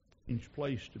strange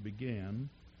place to begin,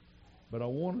 but I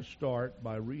want to start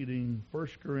by reading 1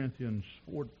 Corinthians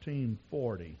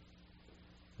 14:40.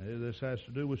 This has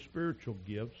to do with spiritual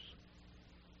gifts,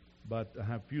 but I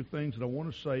have a few things that I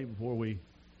want to say before we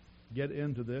get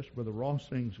into this. Brother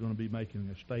Rossing's going to be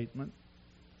making a statement.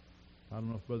 I don't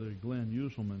know if Brother Glenn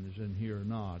Uselman is in here or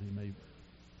not.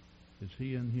 Is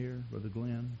he in here, Brother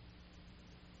Glenn?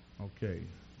 Okay,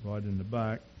 right in the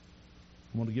back.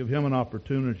 I want to give him an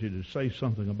opportunity to say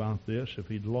something about this if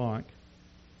he'd like.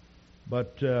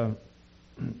 But the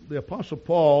Apostle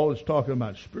Paul is talking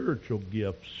about spiritual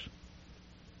gifts.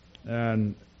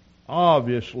 And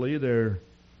obviously this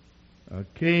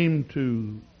church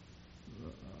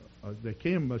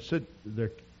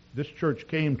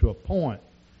came to a point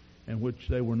in which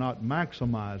they were not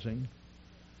maximizing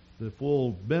the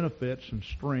full benefits and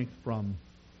strength from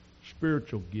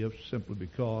spiritual gifts simply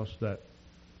because that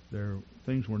their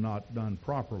things were not done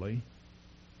properly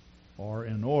or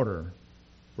in order.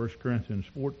 1 Corinthians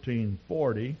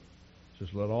 14:40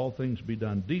 says, "Let all things be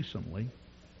done decently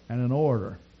and in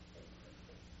order."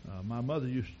 My mother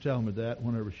used to tell me that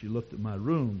whenever she looked at my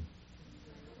room.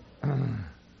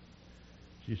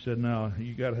 She said, "Now,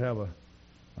 you got to have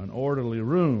an orderly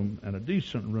room and a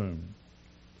decent room."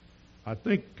 I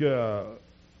think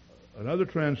another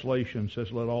translation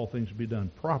says, "Let all things be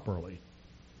done properly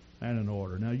and in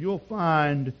order." Now, you'll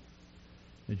find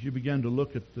as you begin to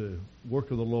look at the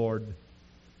work of the Lord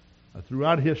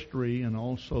throughout history and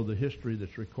also the history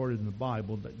that's recorded in the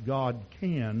Bible that God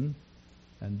can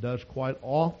and does quite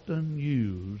often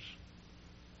use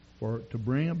to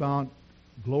bring about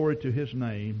glory to His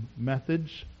name,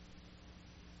 methods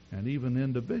and even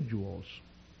individuals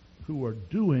who are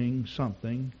doing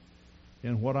something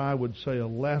in what I would say a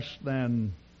less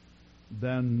than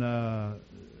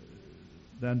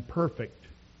perfect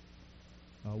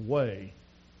way.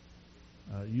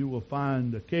 You will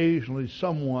find occasionally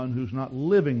someone who's not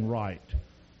living right,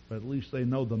 but at least they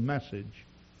know the message,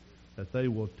 that they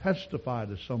will testify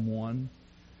to someone,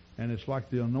 and it's like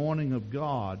the anointing of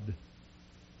God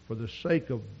for the sake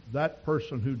of that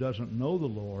person who doesn't know the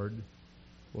Lord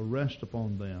will rest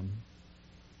upon them,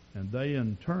 and they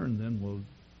in turn then will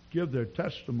give their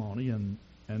testimony,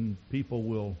 and people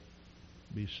will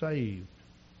be saved.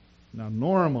 Now,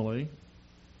 normally,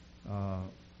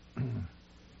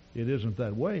 it isn't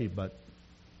that way, but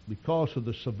because of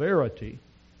the severity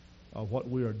of what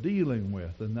we are dealing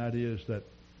with, and that is that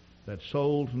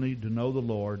souls need to know the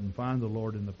Lord and find the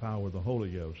Lord in the power of the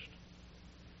Holy Ghost.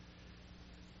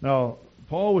 Now,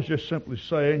 Paul was just simply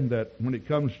saying that when it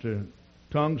comes to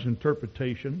tongues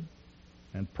interpretation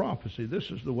and prophecy,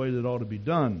 this is the way that ought to be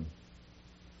done.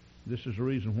 This is the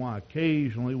reason why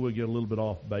occasionally we'll get a little bit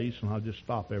off base, and I'll just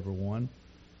stop everyone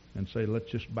and say,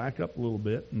 let's just back up a little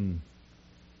bit and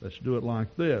let's do it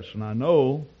like this. And I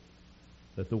know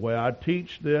that the way I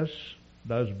teach this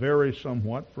does vary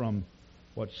somewhat from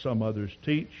what some others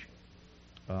teach.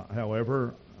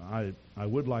 However, I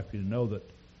would like you to know that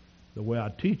the way I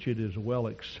teach it is a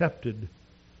well-accepted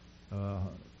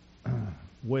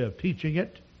way of teaching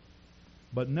it.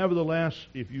 But nevertheless,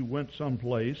 if you went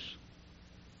someplace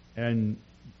and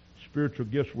spiritual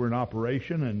gifts were in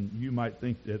operation, and you might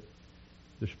think that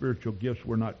the spiritual gifts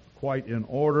were not quite in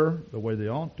order the way they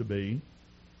ought to be,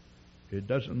 it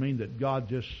doesn't mean that God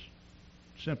just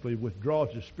simply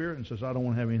withdraws His Spirit and says, I don't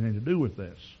want to have anything to do with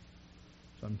this.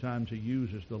 Sometimes He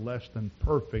uses the less than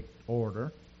perfect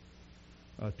order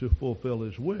to fulfill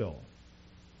His will.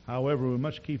 However, we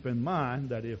must keep in mind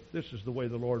that if this is the way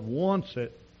the Lord wants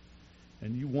it,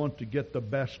 and you want to get the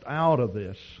best out of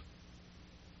this,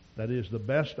 that is, the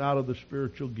best out of the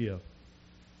spiritual gift,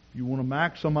 you want to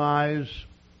maximize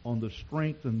on the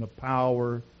strength and the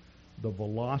power, the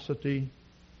velocity,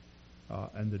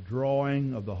 and the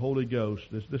drawing of the Holy Ghost,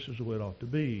 this is the way it ought to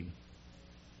be.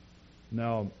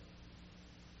 Now,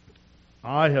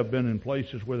 I have been in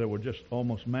places where there were just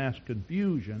almost mass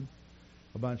confusion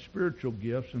about spiritual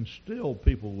gifts, and still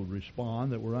people would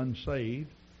respond that were unsaved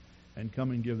and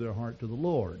come and give their heart to the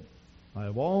Lord. I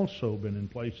have also been in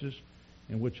places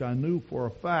in which I knew for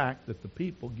a fact that the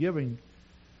people giving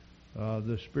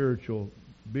the spiritual,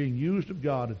 being used of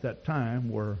God at that time,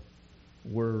 were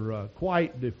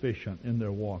quite deficient in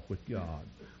their walk with God,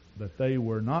 that they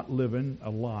were not living a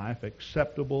life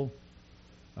acceptable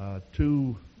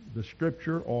to the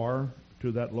Scripture or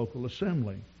to that local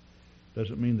assembly.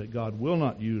 Doesn't mean that God will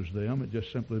not use them. It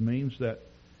just simply means that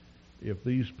if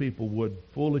these people would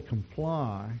fully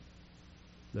comply,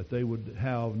 that they would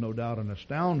have, no doubt, an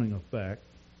astounding effect,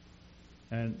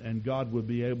 and God would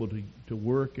be able to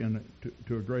work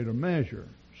to a greater measure.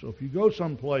 So if you go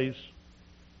someplace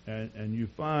and you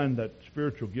find that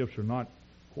spiritual gifts are not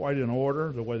quite in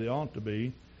order the way they ought to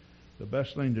be, the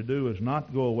best thing to do is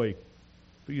not go away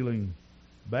feeling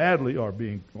badly or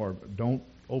don't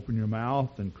open your mouth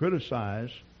and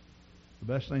criticize. The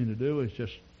best thing to do is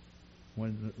just,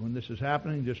 when this is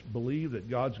happening, just believe that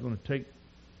God's going to take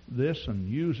this and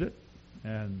use it,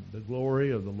 and the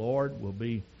glory of the Lord will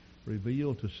be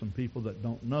revealed to some people that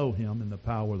don't know Him in the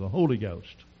power of the Holy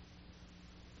Ghost.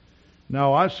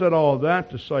 Now, I said all of that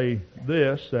to say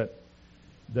this,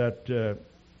 that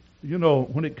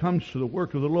when it comes to the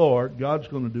work of the Lord, God's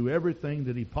going to do everything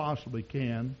that He possibly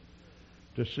can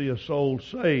to see a soul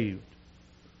saved.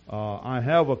 I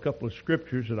have a couple of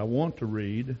scriptures that I want to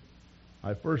read.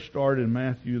 I first start in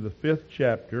Matthew, the 5th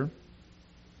chapter.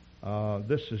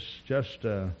 This is just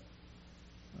an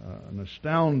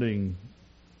astounding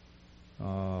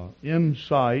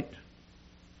insight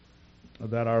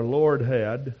that our Lord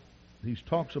had. He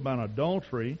talks about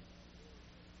adultery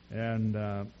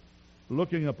and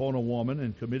looking upon a woman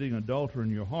and committing adultery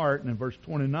in your heart. And in verse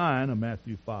 29 of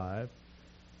Matthew 5,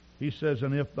 He says,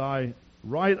 "And if thy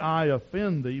right eye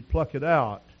offend thee, pluck it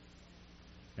out,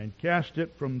 and cast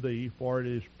it from thee, for it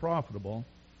is profitable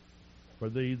for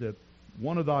thee that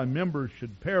one of thy members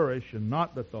should perish, and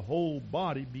not that the whole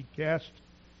body be cast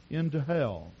into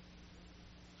hell."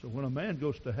 So when a man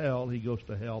goes to hell, he goes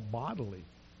to hell bodily.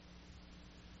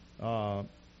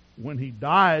 When he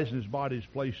dies and his body is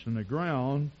placed in the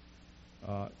ground,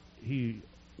 he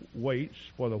waits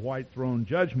for the white throne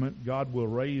judgment. God will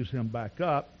raise him back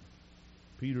up.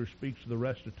 Peter speaks of the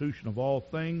restitution of all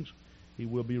things. He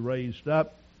will be raised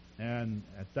up, and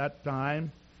at that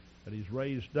time that he's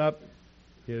raised up,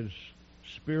 his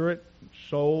spirit,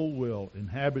 soul will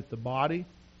inhabit the body,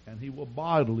 and he will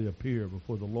bodily appear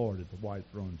before the Lord at the white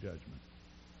throne judgment.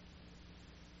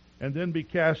 And then be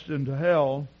cast into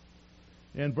hell.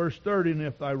 In verse 30, "And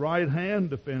if thy right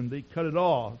hand offend thee, cut it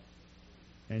off,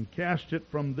 and cast it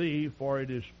from thee, for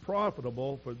it is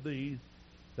profitable for thee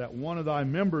that one of thy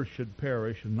members should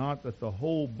perish, and not that the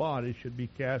whole body should be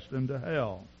cast into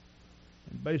hell."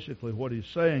 And basically what he's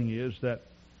saying is that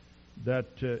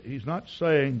he's not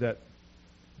saying that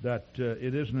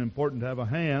it isn't important to have a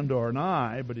hand or an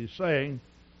eye, but he's saying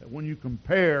that when you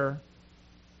compare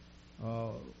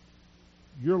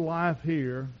your life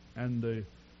here and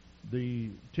the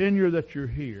tenure that you're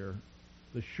here,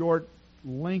 the short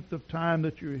length of time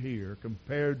that you're here,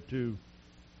 compared to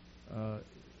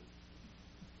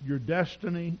your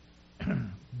destiny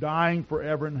dying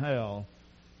forever in hell,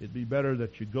 it'd be better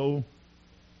that you go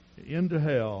into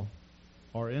hell,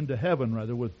 or into heaven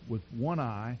rather, with one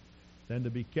eye, than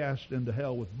to be cast into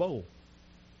hell with both.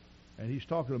 And he's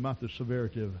talking about the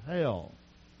severity of hell.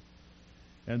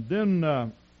 And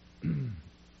then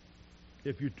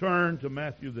if you turn to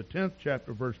Matthew the 10th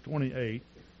chapter, verse 28,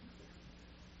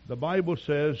 the Bible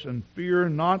says, "And fear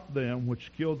not them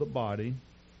which kill the body,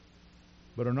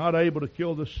 but are not able to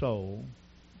kill the soul,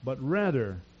 but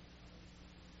rather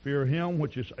fear Him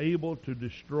which is able to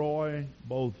destroy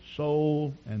both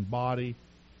soul and body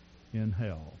in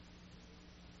hell."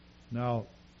 Now,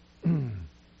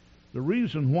 the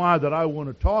reason why that I want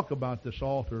to talk about this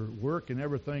altar work and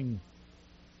everything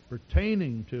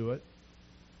pertaining to it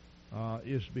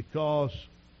is because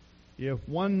if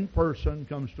one person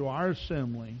comes to our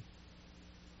assembly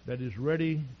that is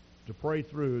ready to pray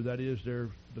through, that is,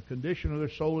 the condition of their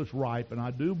soul is ripe, and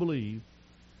I do believe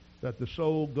that the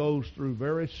soul goes through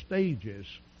various stages.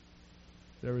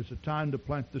 There is a time to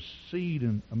plant the seed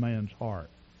in a man's heart.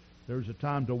 There is a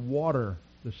time to water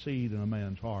the seed in a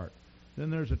man's heart. Then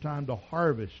there's a time to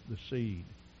harvest the seed.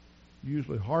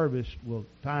 Usually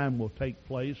time will take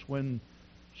place when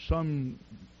some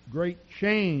great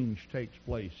change takes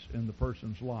place in the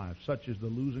person's life, such as the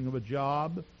losing of a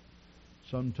job,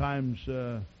 sometimes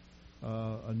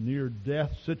a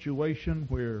near-death situation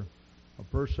where a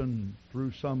person,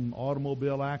 through some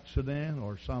automobile accident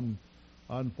or some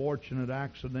unfortunate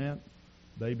accident,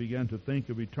 they begin to think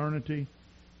of eternity.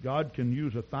 God can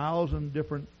use 1,000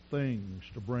 different things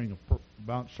to bring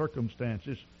about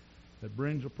circumstances that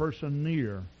brings a person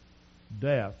near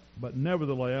death. But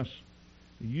nevertheless,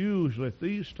 usually at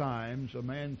these times,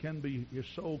 his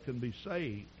soul can be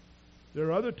saved. There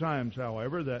are other times,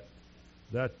 however,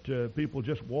 that people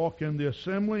just walk in the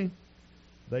assembly,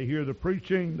 they hear the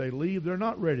preaching, they leave, they're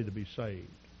not ready to be saved.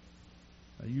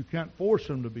 You can't force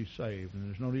them to be saved, and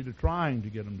there's no need of trying to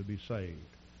get them to be saved,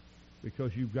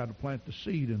 because you've got to plant the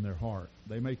seed in their heart.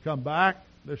 They may come back,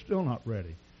 they're still not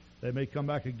ready. They may come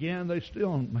back again, they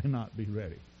still may not be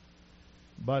ready.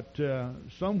 But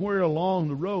somewhere along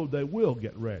the road, they will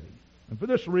get ready. And for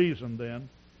this reason, then,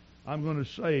 I'm going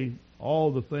to say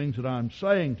all the things that I'm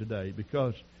saying today,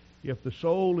 because if the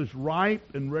soul is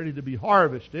ripe and ready to be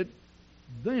harvested,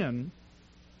 then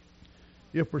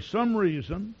if for some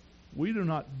reason we do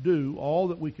not do all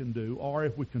that we can do, or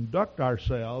if we conduct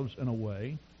ourselves in a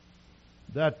way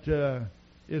that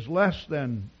is less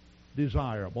than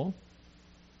desirable,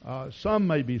 some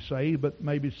may be saved, but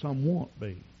maybe some won't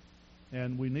be.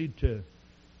 And we need to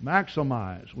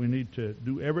maximize. We need to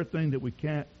do everything that we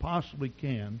possibly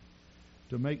can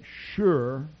to make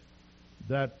sure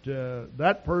that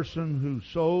that person whose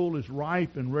soul is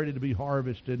ripe and ready to be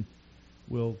harvested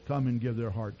will come and give their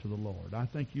heart to the Lord. I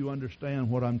think you understand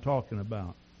what I'm talking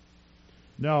about.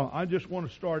 Now, I just want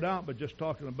to start out by just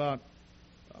talking about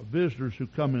visitors who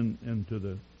come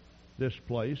into this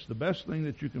place. The best thing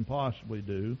that you can possibly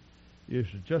do is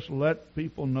to just let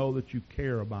people know that you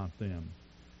care about them.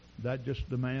 That just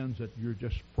demands that you're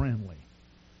just friendly.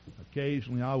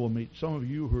 Occasionally I will meet some of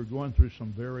you who are going through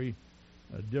some very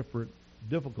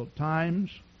difficult times,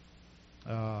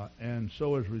 and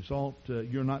so as a result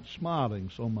you're not smiling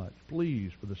so much.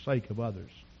 Please, for the sake of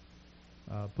others,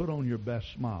 put on your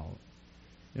best smile.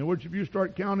 In which if you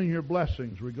start counting your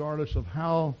blessings, regardless of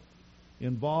how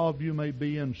involved you may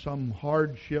be in some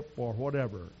hardship or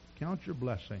whatever, count your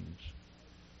blessings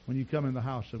when you come in the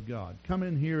house of God. Come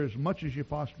in here as much as you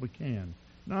possibly can.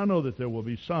 Now, I know that there will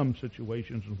be some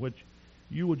situations in which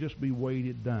you will just be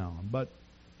weighted down, but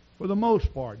for the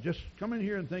most part, just come in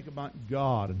here and think about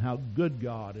God and how good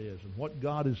God is and what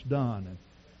God has done, and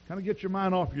kind of get your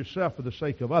mind off yourself for the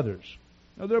sake of others.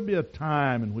 Now, there'll be a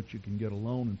time in which you can get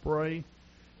alone and pray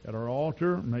at our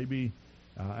altar, maybe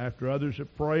after others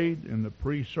have prayed in the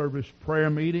pre-service prayer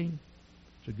meeting.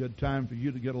 It's a good time for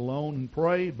you to get alone and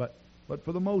pray, but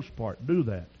for the most part, do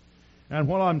that. And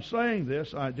while I'm saying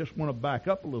this, I just want to back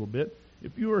up a little bit.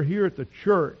 If you are here at the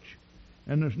church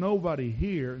and there's nobody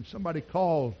here and somebody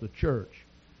calls the church,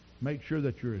 make sure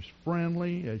that you're as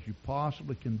friendly as you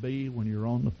possibly can be when you're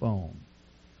on the phone.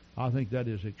 I think that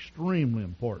is extremely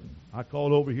important. I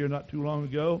called over here not too long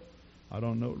ago. I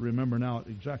don't remember now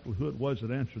exactly who it was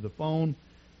that answered the phone.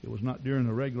 It was not during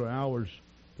the regular hours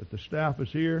that the staff is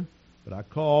here, but I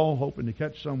called hoping to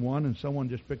catch someone, and someone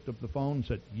just picked up the phone and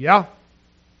said, "Yeah,"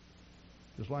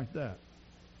 just like that.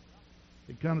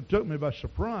 It kind of took me by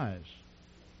surprise.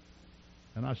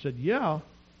 And I said, "Yeah."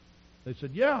 They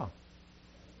said, "Yeah."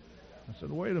 I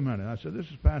said, "Wait a minute." I said, "This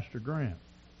is Pastor Grant."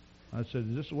 I said,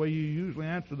 "Is this the way you usually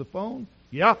answer the phone?"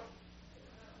 "Yeah."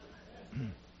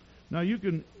 Now, you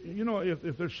can,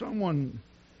 if there's someone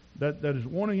that is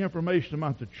wanting information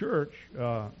about the church,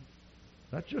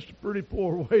 that's just a pretty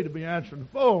poor way to be answering the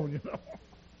phone,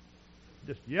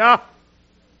 Just, "Yeah."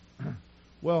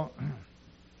 Well,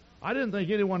 I didn't think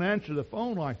anyone answered the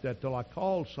phone like that till I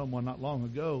called someone not long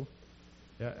ago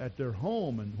at their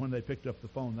home, and when they picked up the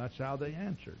phone, that's how they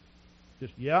answered.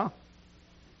 Just, "Yeah."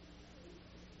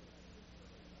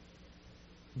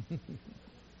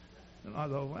 And I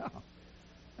thought, well,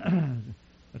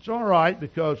 it's all right,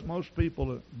 because most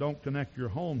people don't connect your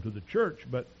home to the church,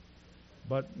 but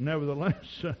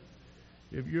nevertheless,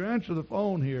 if you answer the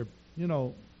phone here,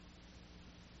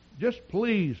 just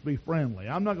please be friendly.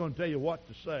 I'm not going to tell you what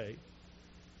to say,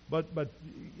 but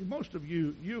most of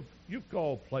you've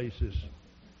called places.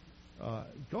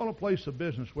 Call a place of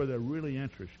business where they're really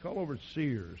interested. Call over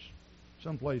Sears,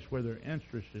 someplace where they're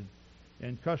interested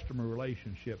in customer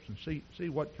relationships, and see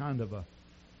what kind of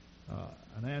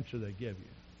an answer they give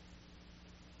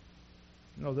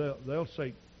you. They'll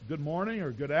say, "Good morning"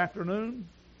 or "Good afternoon.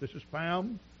 This is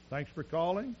Pam. Thanks for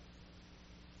calling."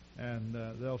 And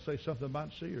they'll say something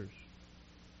about Sears.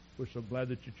 "We're so glad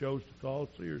that you chose to call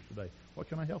Sears today. What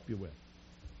can I help you with?"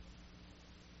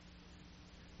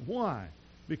 Why?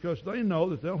 Because they know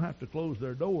that they'll have to close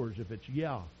their doors if it's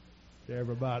 "yeah" to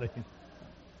everybody.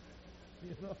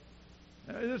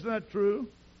 Isn't that true?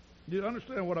 Do you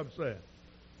understand what I'm saying?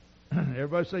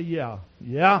 Everybody say "yeah."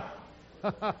 "Yeah."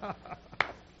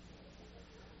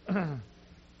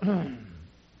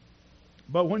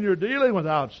 But when you're dealing with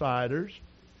outsiders,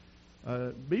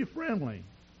 be friendly.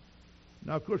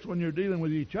 Now, of course, when you're dealing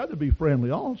with each other, be friendly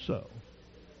also.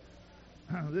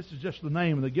 This is just the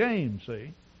name of the game,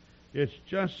 see? It's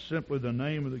just simply the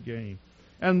name of the game.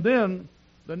 And then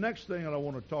the next thing that I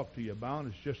want to talk to you about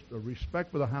is just a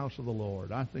respect for the house of the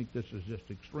Lord. I think this is just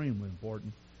extremely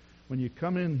important. When you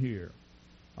come in here,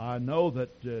 I know that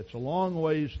it's a long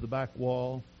ways to the back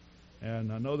wall,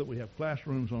 and I know that we have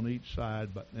classrooms on each side,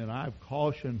 and I've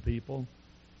cautioned people,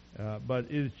 but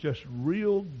it's just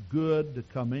real good to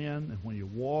come in, and when you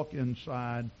walk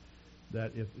inside,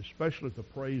 that especially if the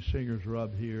praise singers are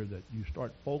up here, that you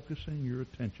start focusing your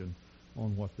attention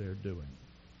on what they're doing.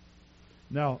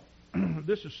 Now,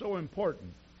 this is so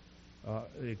important,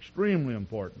 extremely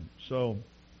important. So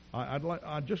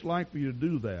I'd just like for you to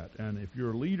do that. And if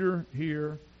you're a leader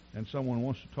here and someone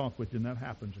wants to talk with you, and that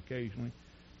happens occasionally,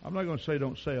 I'm not going to say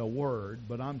don't say a word,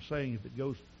 but I'm saying if it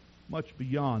goes much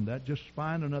beyond that, just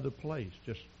find another place.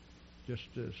 Just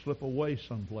slip away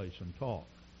someplace and talk.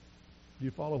 Do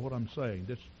you follow what I'm saying?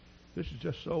 This is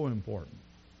just so important.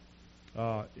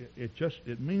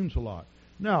 It means a lot.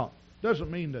 Now,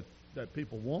 doesn't mean that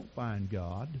people won't find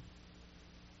God,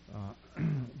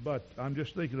 but I'm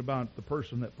just thinking about the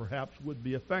person that perhaps would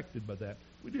be affected by that.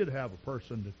 We did have a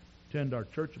person to attend our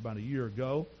church about a year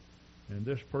ago, and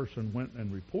this person went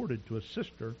and reported to a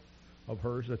sister of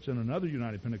hers that's in another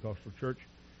United Pentecostal church.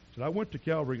 Said, I went to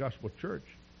Calvary Gospel Church,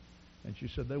 and she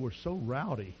said they were so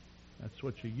rowdy. That's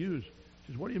what she used.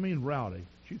 She said, what do you mean rowdy?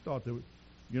 She thought that,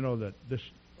 that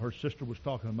her sister was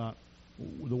talking about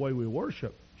the way we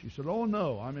worship. She said, oh,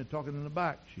 no, I mean talking in the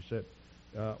back. She said,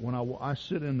 when I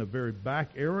sit in the very back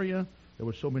area, there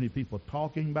were so many people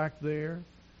talking back there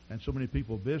and so many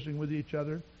people visiting with each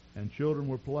other, and children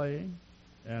were playing,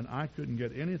 and I couldn't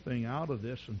get anything out of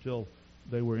this until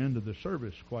they were into the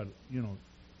service.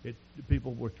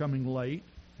 People were coming late,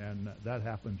 and that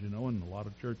happens, in a lot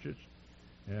of churches,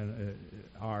 and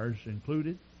ours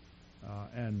included,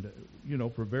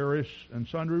 for various and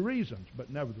sundry reasons. But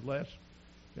nevertheless,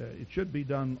 it should be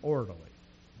done orderly.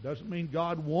 Doesn't mean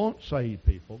God won't save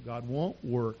people. God won't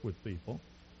work with people.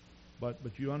 But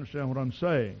you understand what I'm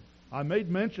saying. I made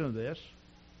mention of this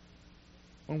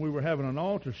when we were having an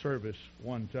altar service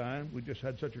one time. We just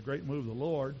had such a great move of the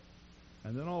Lord.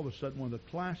 And then all of a sudden, when the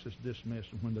class is dismissed,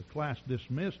 and when the class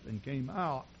dismissed and came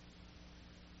out,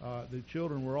 the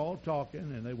children were all talking,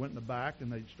 and they went in the back,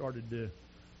 and they started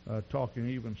talking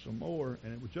even some more.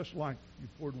 And it was just like you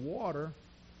poured water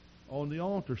on the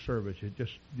altar service. It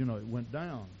just, it went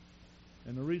down.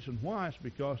 And the reason why is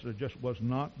because there just was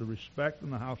not the respect in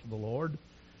the house of the Lord.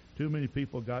 Too many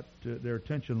people got their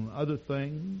attention on other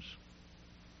things.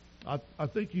 I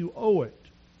think you owe it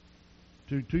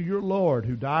to your Lord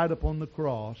who died upon the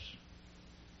cross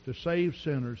to save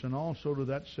sinners, and also to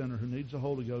that sinner who needs the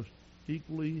Holy Ghost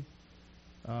equally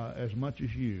as much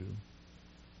as you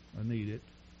need it,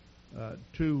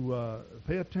 to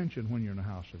pay attention when you're in the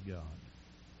house of God.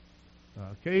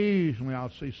 Occasionally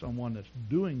I'll see someone that's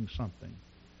doing something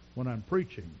when I'm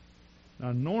preaching.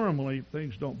 Now, normally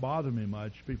things don't bother me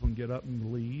much. People can get up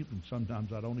and leave, and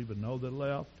sometimes I don't even know they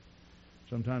left.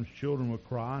 Sometimes children will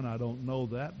cry, and I don't know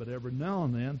that, but every now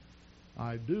and then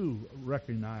I do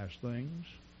recognize things,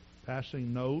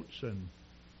 passing notes and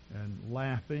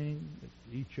laughing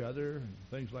at each other and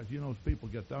things like as people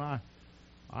get that.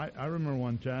 I remember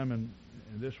one time, and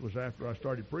this was after I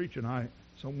started preaching, I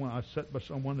sat by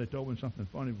someone, they told me something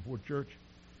funny before church,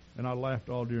 and I laughed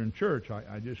all during church.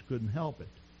 I just couldn't help it.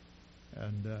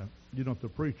 And, if the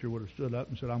preacher would have stood up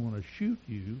and said, I'm going to shoot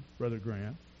you, Brother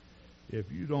Grant, if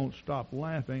you don't stop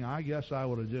laughing, I guess I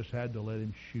would have just had to let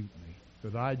him shoot me,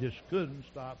 because I just couldn't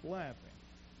stop laughing.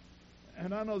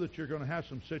 And I know that you're going to have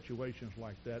some situations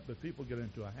like that, but people get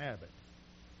into a habit.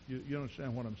 You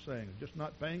understand what I'm saying? Just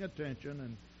not paying attention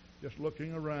and just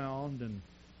looking around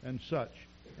and such.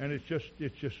 And it's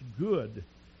just good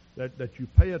that you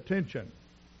pay attention.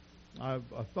 I've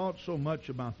thought so much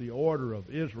about the order of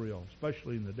Israel,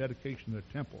 especially in the dedication of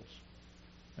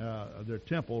their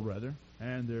temple,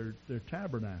 and their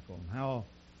tabernacle, and how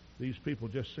these people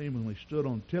just seemingly stood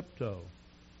on tiptoe,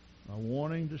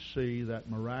 wanting to see that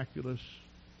miraculous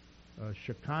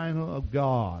Shekinah of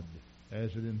God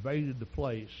as it invaded the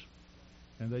place,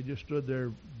 and they just stood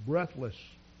there breathless,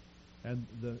 and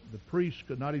the priests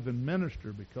could not even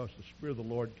minister because the Spirit of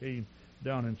the Lord came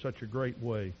down in such a great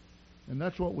way. And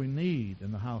that's what we need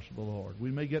in the house of the Lord.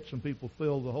 We may get some people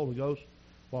filled with the Holy Ghost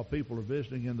while people are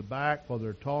visiting in the back, while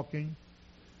they're talking.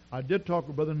 I did talk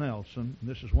with Brother Nelson, and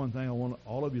this is one thing I want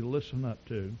all of you to listen up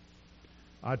to.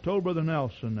 I told Brother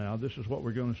Nelson now, this is what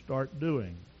we're going to start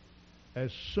doing.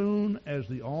 As soon as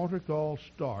the altar call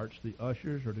starts, the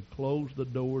ushers are to close the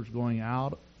doors going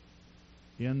out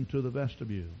into the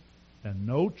vestibule. And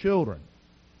no children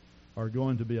are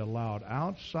going to be allowed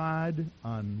outside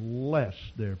unless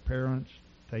their parents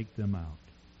take them out.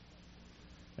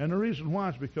 And the reason why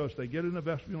is because they get in the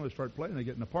vestibule and they start playing. They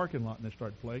get in the parking lot and they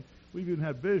start playing. We've even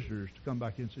had visitors to come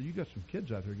back in and say, you got some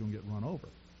kids out there going to get run over.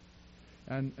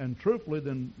 And truthfully,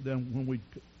 then when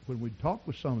we talk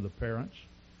with some of the parents,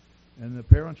 and the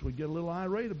parents would get a little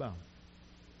irate about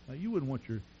it. Now, you wouldn't want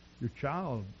your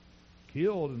child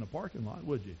killed in a parking lot,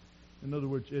 would you? In other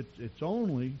words, it's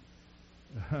only,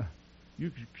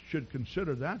 you should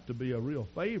consider that to be a real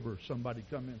favor. Somebody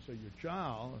come in and say, your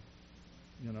child,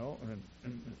 and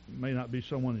it may not be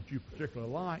someone that you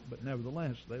particularly like, but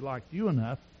nevertheless, they liked you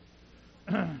enough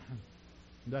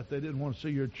that they didn't want to see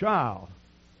your child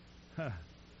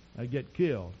get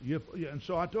killed. And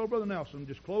so I told Brother Nelson,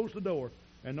 just close the door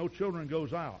and no children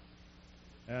goes out.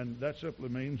 And that simply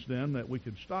means then that we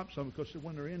can stop some, because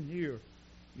when they're in here,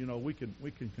 we can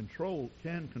control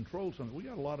something. We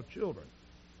got a lot of children.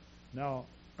 Now,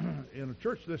 in a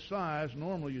church this size,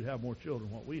 normally you'd have more children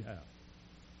than what we have.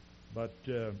 But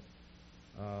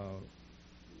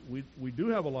we do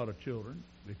have a lot of children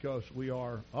because we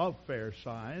are of fair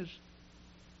size.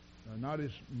 Not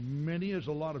as many as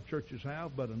a lot of churches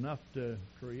have, but enough to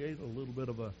create a little bit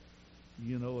of a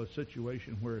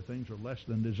situation where things are less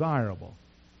than desirable.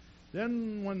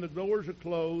 Then when the doors are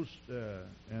closed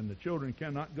and the children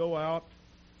cannot go out,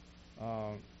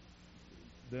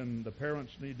 then the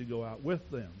parents need to go out with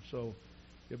them. So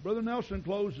if Brother Nelson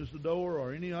closes the door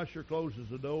or any usher closes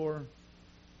the door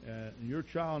and your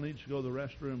child needs to go to the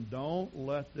restroom, don't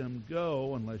let them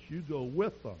go unless you go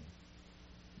with them,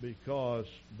 because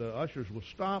the ushers will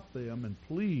stop them. And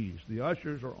please, the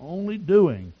ushers are only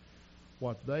doing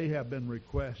what they have been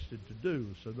requested to do.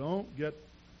 So don't get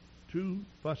too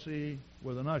fussy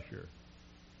with an usher.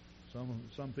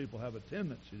 Some people have a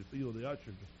tendency to feel the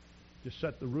ushers just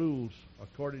set the rules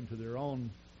according to their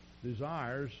own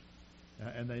desires,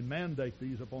 and they mandate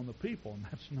these upon the people, and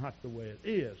that's not the way it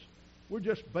is. We're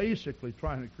just basically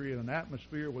trying to create an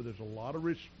atmosphere where there's a lot of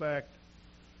respect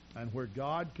and where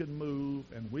God can move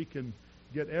and we can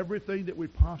get everything that we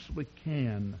possibly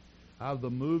can out of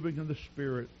the moving of the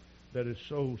Spirit that is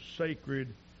so sacred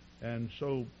and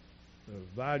so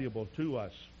valuable to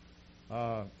us.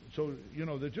 So,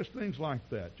 there's just things like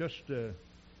that.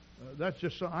 That's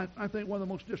just, I think one of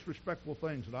the most disrespectful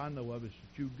things that I know of is to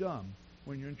chew gum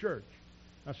when you're in church.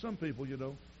 Now, some people,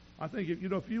 I think,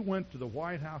 if you went to the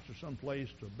White House or someplace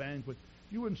to a banquet,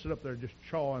 you wouldn't sit up there just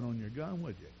chawing on your gum,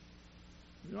 would you?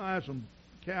 I have some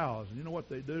cows, and you know what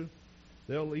they do?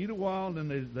 They'll eat a while, and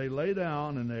then they lay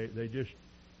down, and they just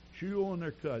chew on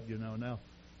their cud, Now,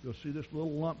 you'll see this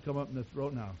little lump come up in their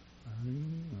throat now.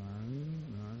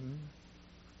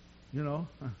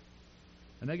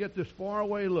 And they get this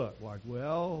faraway look, like,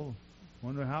 well,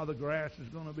 wonder how the grass is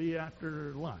going to be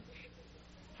after lunch.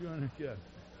 Chewing their cud.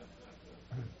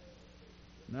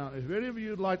 Now, if any of you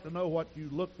would like to know what you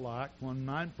look like when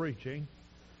I'm preaching,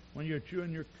 when you're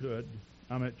chewing your cud,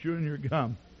 chewing your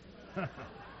gum.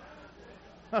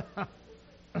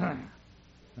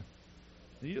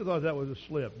 You thought that was a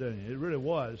slip, didn't you? It really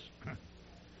was.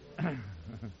 I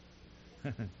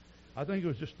think it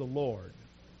was just the Lord.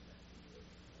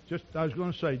 I was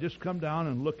going to say, just come down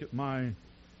and look at my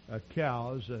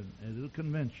cows, and it'll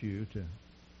convince you to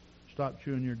stop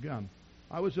chewing your gum.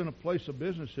 I was in a place of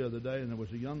business the other day, and there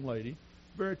was a young lady,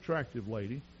 very attractive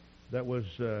lady, that was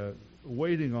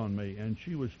waiting on me, and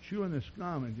she was chewing this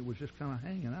gum, and it was just kind of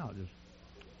hanging out,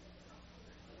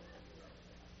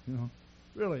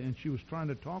 really. And she was trying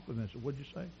to talk with me. I said, "What'd you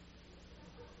say?"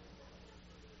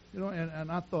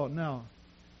 And I thought, now,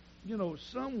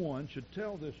 someone should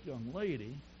tell this young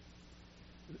lady,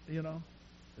 that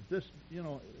this,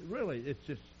 really, it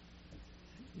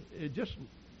just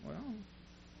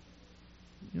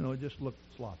looked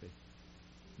sloppy,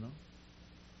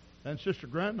 And Sister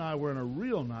Grant and I were in a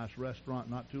real nice restaurant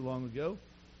not too long ago,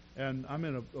 and I'm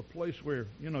in a place where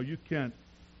you can't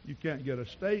get a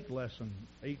steak less than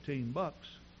 $18,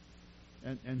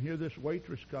 and here this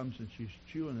waitress comes and she's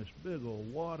chewing this big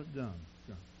old wad of gum.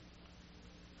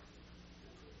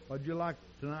 What'd you like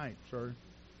tonight, sir?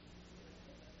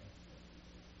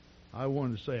 I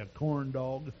wanted to say a corn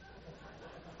dog.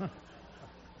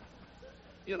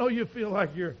 You feel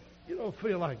like you don't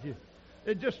feel like you.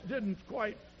 It just didn't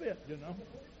quite fit,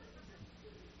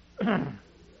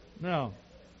 Now,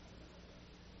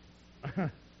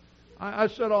 I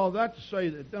said all that to say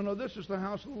that, this is the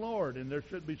house of the Lord, and there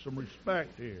should be some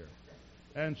respect here,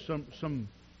 and some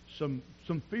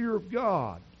fear of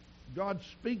God. God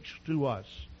speaks to us.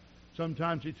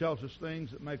 Sometimes He tells us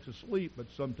things that makes us sleep, but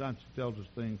sometimes He tells us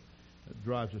things that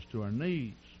drives us to our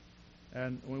knees.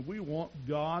 And when we want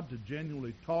God to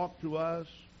genuinely talk to us,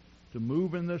 to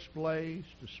move in this place,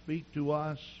 to speak to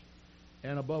us,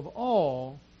 and above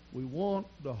all, we want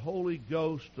the Holy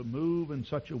Ghost to move in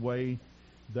such a way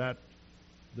that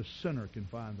the sinner can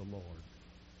find the Lord.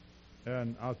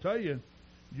 And I'll tell you,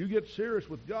 you get serious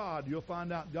with God, you'll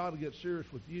find out God will get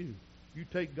serious with you. You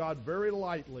take God very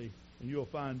lightly, and you'll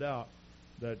find out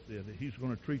that He's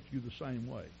going to treat you the same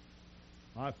way.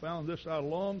 I found this out a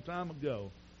long time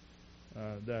ago,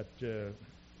 that you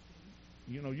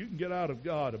can get out of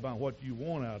God about what you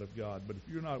want out of God, but if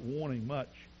you're not wanting much,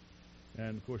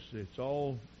 And, of course, it's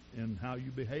all in how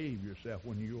you behave yourself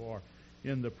when you are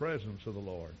in the presence of the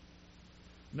Lord.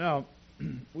 Now,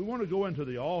 we want to go into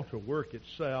the altar work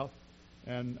itself.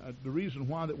 And the reason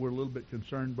why that we're a little bit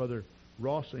concerned, Brother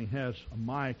Rossing has a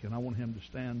mic, and I want him to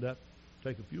stand up,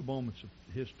 take a few moments of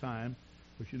his time.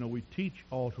 But, we teach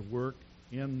altar work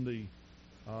in the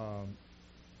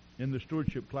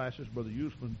stewardship classes. Brother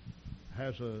Usman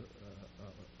has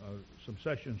some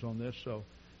sessions on this. So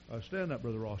stand up,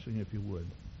 Brother Rossing, if you would.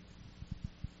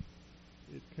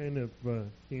 It kind of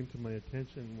came to my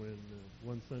attention when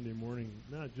one Sunday morning,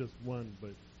 not just one,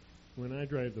 but when I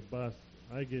drive the bus,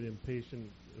 I get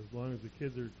impatient. As long as the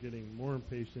kids are getting more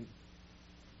impatient,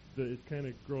 it kind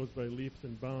of grows by leaps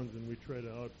and bounds, and we try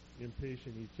to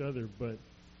out-impatient each other. But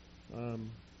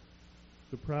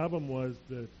the problem was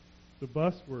that the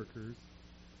bus workers,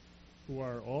 who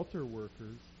are altar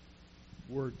workers,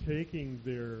 were taking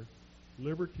their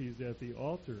liberties at the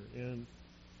altar, and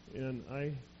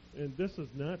this is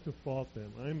not to fault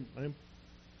them. I'm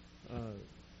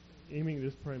aiming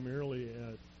this primarily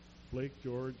at Blake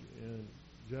George and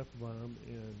Jeff Baum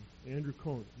and Andrew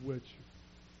Cohn, which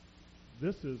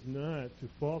this is not to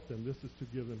fault them. This is to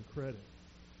give them credit.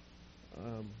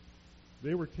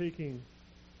 They were taking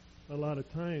a lot of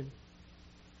time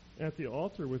at the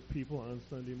altar with people on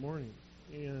Sunday mornings,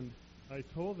 and I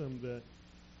told them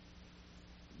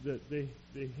that they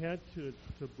had to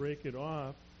break it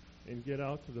off and get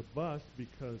out to the bus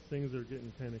because things are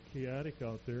getting kind of chaotic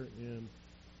out there, and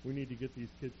we need to get these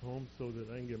kids home so that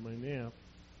I can get my nap.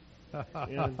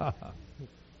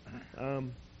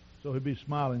 And, so he'd be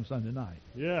smiling Sunday night.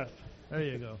 Yes. There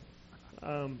you go.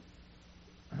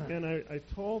 And I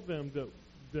told them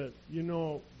that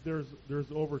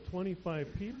there's over 25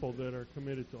 people that are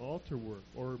committed to altar work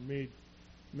or made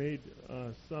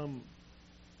some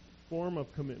form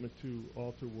of commitment to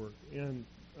altar work. And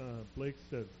Blake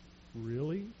said,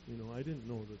 "Really? I didn't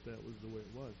know that was the way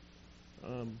it was."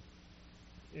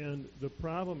 And the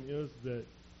problem is that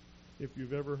if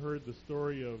you've ever heard the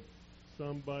story of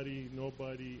somebody,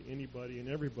 nobody, anybody, and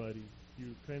everybody,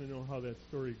 you kind of know how that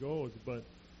story goes. But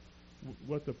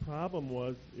what the problem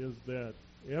was is that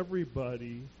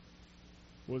everybody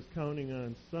was counting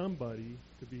on somebody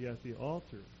to be at the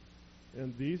altar.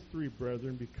 And these three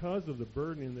brethren, because of the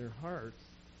burden in their hearts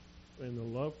and the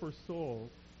love for souls,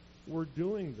 were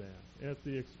doing that at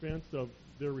the expense of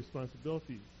their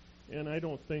responsibilities. And I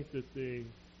don't think that they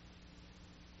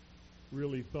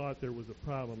really thought there was a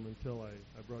problem until I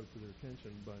brought it to their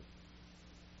attention. But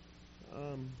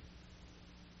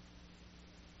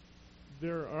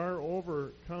there are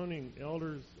over counting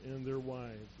elders and their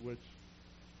wives, which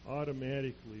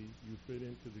automatically you fit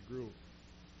into the group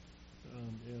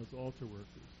as altar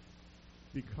workers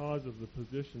because of the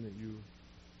position that you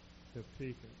have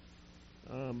taken.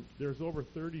 There's over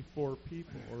 34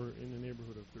 people, or in the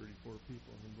neighborhood of 34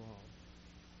 people involved.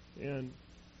 And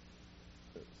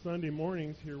Sunday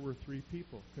mornings here were 3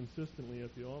 people consistently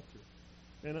at the altar.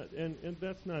 And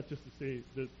that's not just to say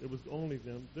that it was only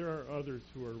them. There are others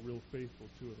who are real faithful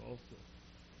to it also.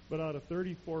 But out of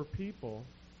 34 people,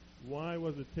 why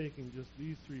was it taking just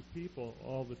these 3 people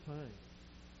all the time?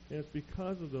 And it's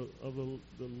because of the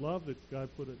love that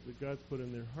God's put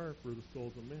in their heart for the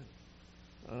souls of men.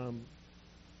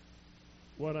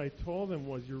 What I told them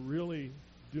was, you're really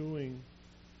doing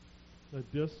a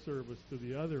disservice to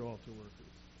the other altar workers.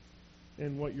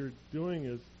 And what you're doing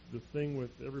is the thing with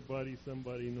everybody,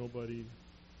 somebody, nobody,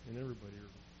 and everybody, or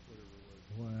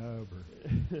whatever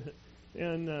it was.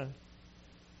 And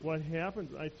what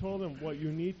happens, I told them what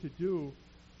you need to do,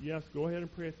 yes, go ahead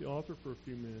and pray at the altar for a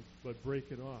few minutes, but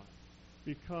break it off.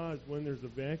 Because when there's a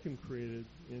vacuum created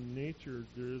in nature,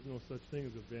 there is no such thing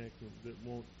as a vacuum that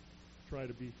won't try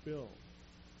to be filled.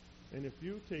 And if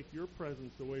you take your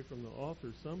presence away from the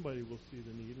altar, somebody will see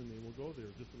the need and they will go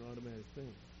there, just an automatic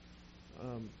thing.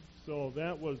 So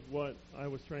that was what I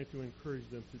was trying to encourage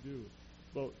them to do.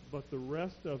 But the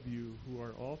rest of you who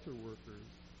are altar workers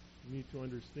need to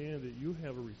understand that you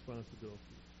have a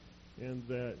responsibility, and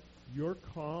that your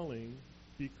calling,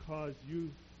 because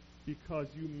you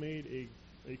made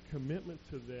a commitment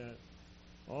to that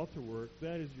altar work,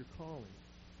 that is your calling.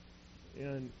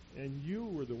 And you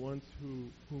were the ones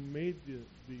who made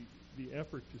the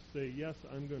effort to say, yes,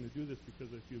 I'm going to do this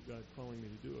because I feel God calling me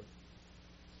to do it.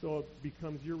 So it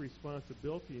becomes your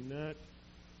responsibility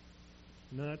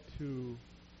not to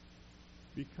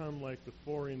become like the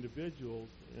 4 individuals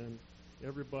and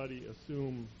everybody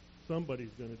assume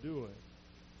somebody's going to do it.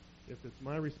 If it's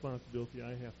my responsibility, I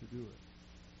have to do it.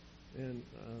 And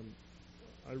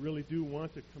I really do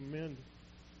want to commend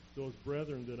those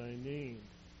brethren that I named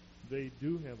they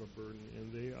do have a burden,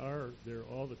 and they are there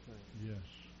all the time. Yes.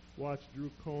 Watch Drew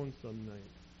Cohn some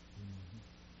night.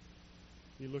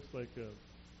 He looks like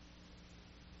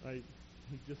it's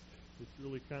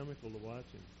really comical to watch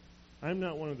him. I'm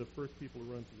not one of the first people to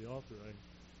run to the altar.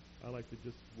 I like to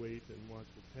just wait and watch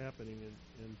what's happening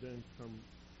and then come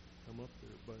up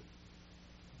there. But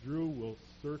Drew will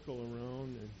circle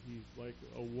around, and he's like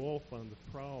a wolf on the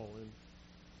prowl,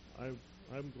 and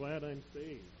I'm glad I'm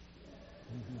saved.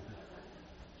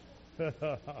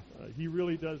 He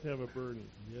really does have a burden.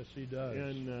 Yes, he does.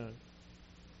 And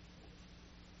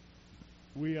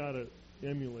we ought to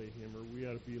emulate him, or we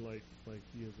ought to be like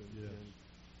he is,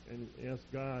 and ask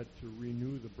God to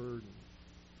renew the burden.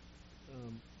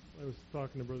 I was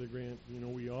talking to Brother Grant.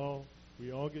 We all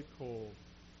get cold.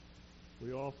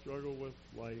 We all struggle with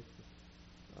life.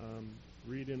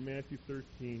 Read in Matthew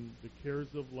 13, the cares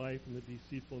of life and the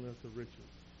deceitfulness of riches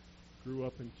grew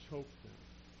up and choked them.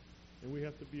 And we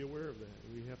have to be aware of that.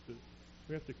 And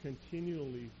we have to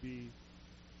continually be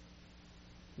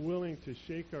willing to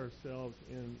shake ourselves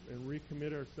and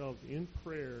recommit ourselves in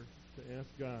prayer to ask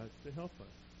God to help us.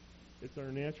 It's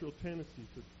our natural tendency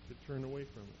to turn away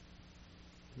from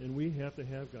it. And we have to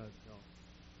have God's help.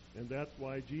 And that's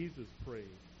why Jesus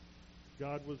prayed.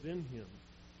 God was in him.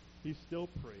 He still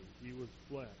prayed. He was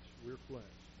flesh. We're flesh.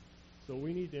 So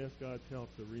we need to ask God's help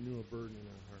to renew a burden in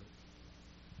our hearts.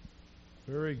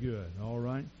 Very good. All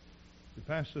right. We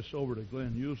pass this over to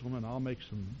Glenn Uselman. I'll make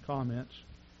some comments.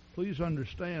 Please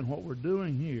understand what we're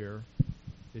doing here.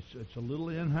 It's a little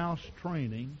in-house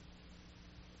training,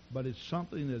 but it's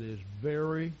something that is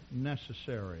very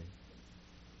necessary.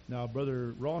 Now,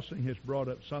 Brother Rossing has brought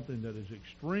up something that is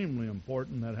extremely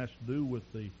important that has to do with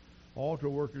the altar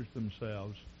workers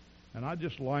themselves. And I'd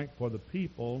just like for the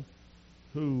people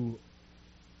who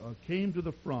came to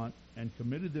the front and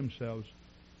committed themselves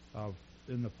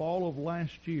in the fall of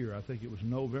last year, I think it was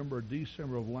November or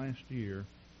December of last year,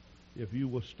 if you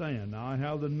will stand. Now, I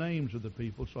have the names of the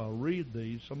people, so I'll read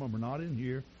these. Some of them are not in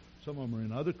here. Some of them are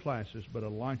in other classes, but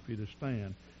I'd like for you to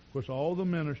stand. Of course, all the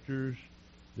ministers,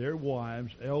 their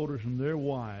wives, elders and their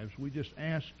wives, we just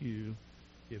ask you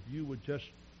if you would just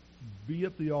be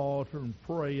at the altar and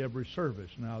pray every service.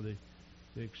 Now, the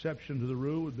exception to the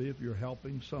rule would be if you're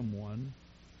helping someone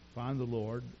find the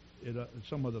Lord at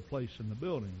some other place in the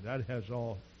building. That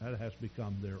has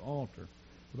become their altar.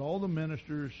 But all the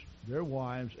ministers, their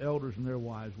wives, elders and their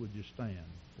wives, would you stand,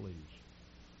 please?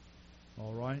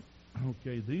 All right?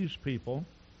 Okay, these people.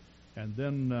 And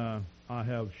then I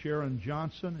have Sharon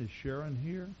Johnson. Is Sharon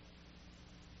here?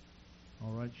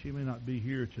 All right, she may not be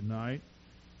here tonight.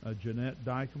 Jeanette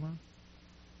Dykema.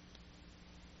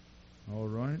 All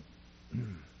right.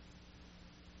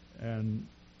 And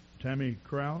Tammy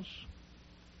Krause.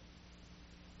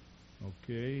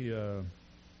 Okay.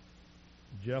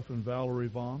 Jeff and Valerie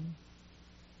Vaughn.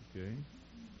 Okay.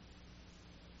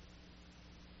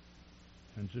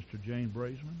 And Sister Jane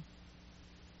Braisman.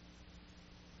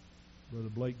 Brother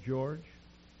Blake George.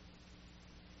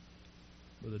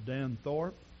 Brother Dan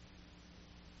Thorpe.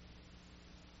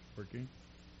 Working.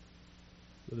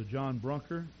 Brother John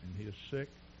Brunker, and he is sick.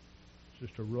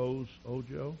 Sister Rose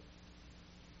Ojo.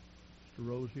 Sister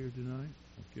Rose here tonight.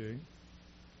 Okay.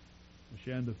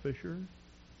 Shanda Fisher.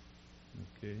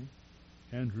 Okay.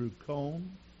 Andrew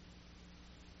Cohn.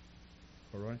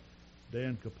 All right.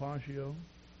 Dan Capaccio.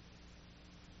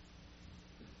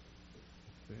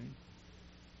 Okay.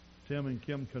 Tim and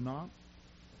Kim Knopp.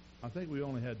 I think we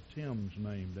only had Tim's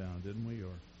name down, didn't we?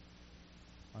 Or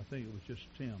I think it was just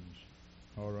Tim's.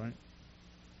 All right.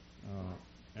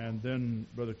 And then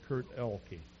Brother Kurt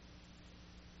Elke.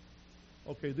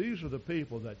 Okay, these are the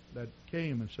people that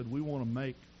came and said, we want to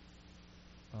make,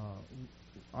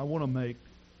 I want to make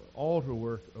altar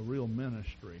work a real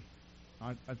ministry.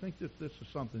 I think that this is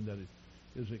something that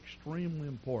is extremely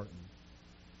important.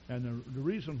 And the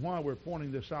reason why we're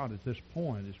pointing this out at this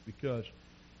point is because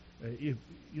if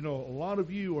a lot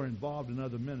of you are involved in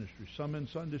other ministries. Some in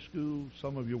Sunday school,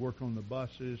 some of you work on the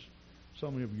buses,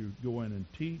 some of you go in and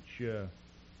teach,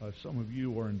 some of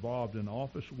you are involved in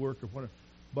office work or whatever.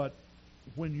 But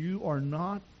when you are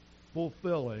not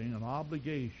fulfilling an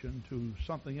obligation to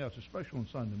something else, especially on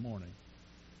Sunday morning,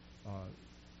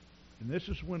 and this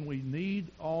is when we need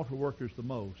altar workers the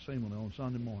most, seemingly on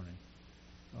Sunday morning,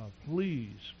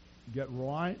 please get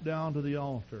right down to the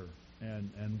altar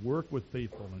and work with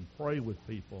people and pray with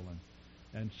people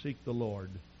and seek the Lord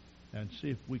and see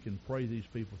if we can pray these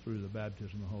people through the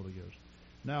baptism of the Holy Ghost.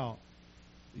 Now,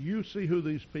 you see who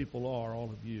these people are, all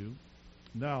of you.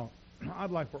 Now,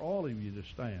 I'd like for all of you to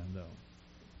stand, though.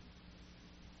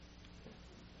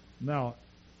 Now,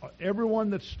 everyone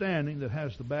that's standing that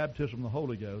has the baptism of the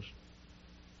Holy Ghost,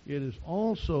 it is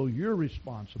also your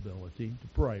responsibility to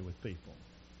pray with people.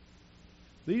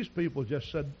 These people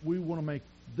just said, we want to make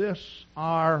this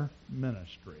our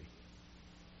ministry.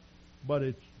 But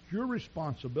it's your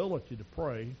responsibility to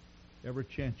pray every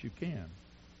chance you can.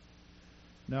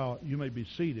 Now, you may be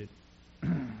seated.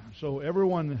 So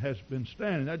everyone has been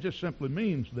standing. That just simply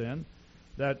means then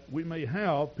that we may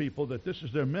have people that this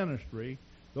is their ministry.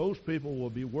 Those people will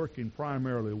be working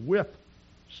primarily with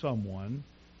someone.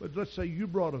 But let's say you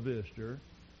brought a visitor.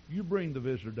 You bring the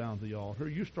visitor down to the altar.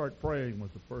 You start praying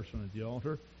with the person at the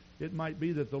altar. It might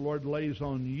be that the Lord lays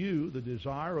on you the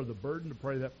desire or the burden to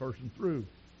pray that person through.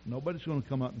 Nobody's going to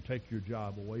come up and take your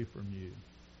job away from you.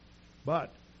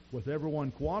 But with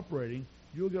everyone cooperating,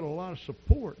 you'll get a lot of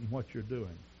support in what you're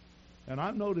doing. And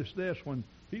I've noticed this when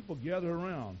people gather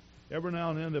around. Every now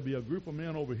and then there'll be a group of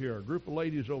men over here, a group of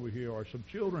ladies over here, or some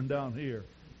children down here.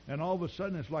 And all of a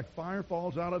sudden it's like fire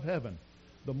falls out of heaven.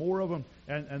 The more of them,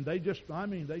 and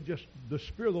the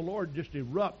Spirit of the Lord just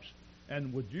erupts.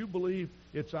 And would you believe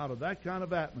it's out of that kind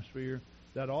of atmosphere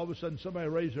that all of a sudden somebody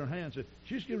raised their hand and said,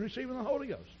 she's receiving the Holy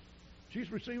Ghost.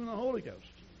 She's receiving the Holy Ghost.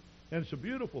 And it's a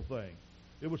beautiful thing.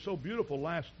 It was so beautiful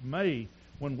last May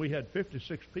when we had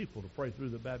 56 people to pray through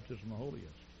the baptism of the Holy Ghost.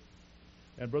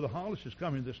 And Brother Hollis is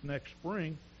coming this next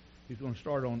spring. He's going to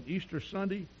start on Easter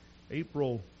Sunday,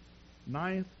 April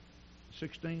 9th,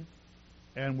 16th,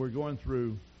 and we're going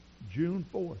through June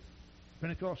 4th,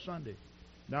 Pentecost Sunday.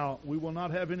 Now, we will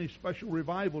not have any special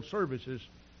revival services,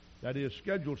 that is,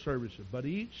 scheduled services, but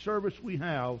each service we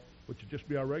have, which will just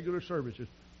be our regular services,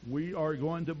 we are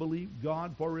going to believe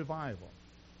God for revival.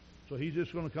 So he's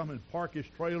just going to come and park his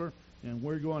trailer, and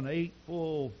we're going 8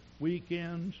 full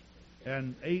weekends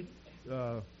and 8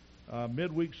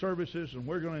 midweek services, and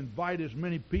we're going to invite as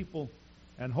many people.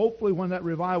 And hopefully when that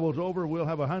revival is over, we'll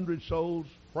have 100 souls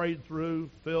prayed through,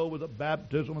 filled with the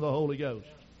baptism of the Holy Ghost.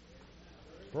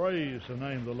 Praise the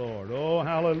name of the Lord. Oh,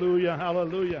 hallelujah,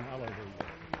 hallelujah, hallelujah.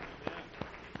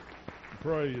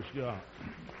 Praise God.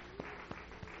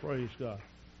 Praise God.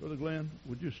 Brother Glenn,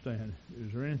 would you stand?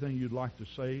 Is there anything you'd like to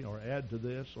say or add to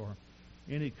this or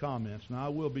any comments? Now, I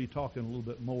will be talking a little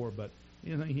bit more, but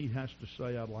anything he has to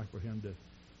say, I'd like for him to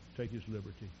take his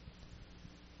liberty.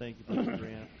 Thank you, Pastor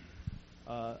Grant.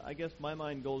 I guess my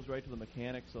mind goes right to the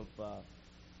mechanics of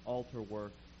altar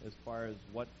work as far as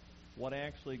what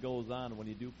actually goes on when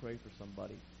you do pray for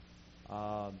somebody.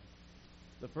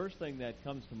 The first thing that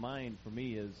comes to mind for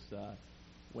me is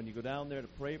when you go down there to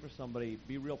pray for somebody,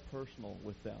 be real personal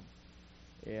with them.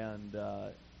 And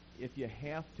if you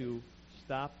have to,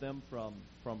 stop them from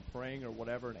praying or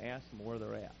whatever and ask them where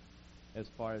they're at. As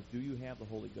far as, do you have the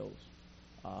Holy Ghost?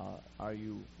 Are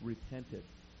you repented?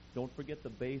 Don't forget the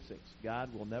basics.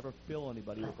 God will never fill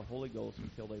anybody with the Holy Ghost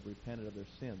until they've repented of their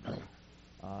sins.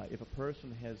 If a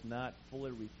person has not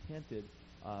fully repented,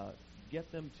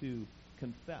 get them to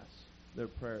confess their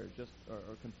prayers,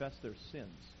 or confess their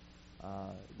sins.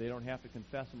 They don't have to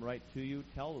confess them right to you.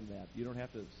 Tell them that. You don't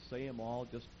have to say them all.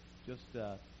 Just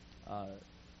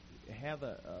have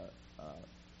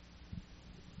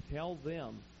tell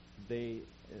them. They,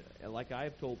 like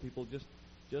I've told people, just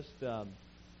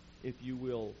if you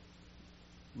will,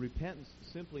 repentance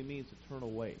simply means to turn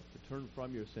away, to turn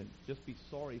from your sin. Just be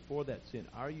sorry for that sin.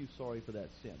 Are you sorry for that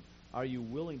sin? Are you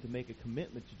willing to make a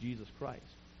commitment to Jesus Christ?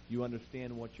 You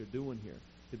understand what you're doing here.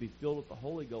 To be filled with the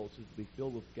Holy Ghost is to be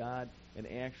filled with God and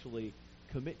actually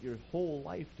commit your whole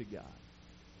life to God.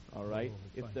 All right?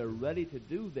 If they're ready to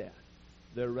do that,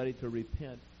 they're ready to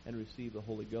repent and receive the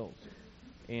Holy Ghost.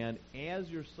 And as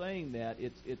you're saying that,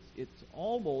 it's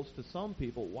almost to some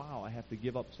people, wow, I have to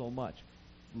give up so much.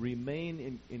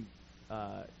 Remain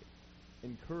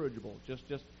encourageable.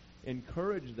 Just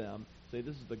encourage them. Say,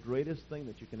 this is the greatest thing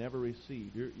that you can ever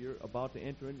receive. You're about to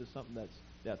enter into something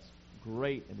that's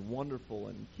great and wonderful,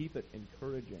 and keep it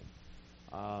encouraging.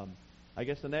 I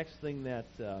guess the next thing that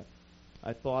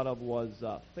I thought of was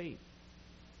faith.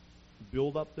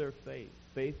 Build up their faith.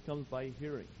 Faith comes by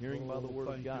hearing by the Word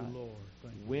of God. Thank you, Lord.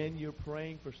 When you're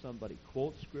praying for somebody,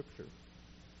 quote Scripture.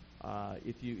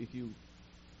 If you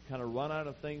kind of run out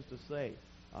of things to say,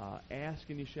 ask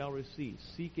and you shall receive.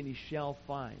 Seek and you shall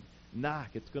find. Knock,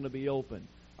 it's going to be open.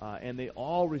 And they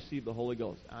all received the Holy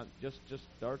Ghost. Just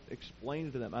start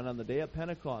explaining to them. And on the day of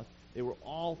Pentecost, they were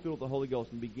all filled with the Holy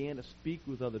Ghost and began to speak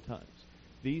with other tongues.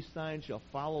 These signs shall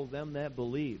follow them that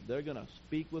believe. They're going to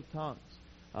speak with tongues.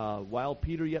 While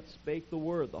Peter yet spake the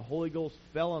word, the Holy Ghost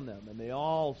fell on them, and they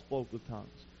all spoke with tongues.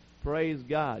 Praise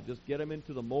God. Just get them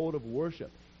into the mode of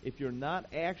worship. If you're not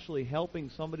actually helping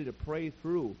somebody to pray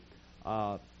through,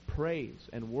 praise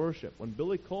and worship. When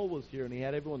Billy Cole was here and he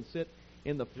had everyone sit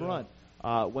in the front,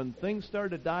 when things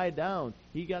started to die down,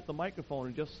 he got the microphone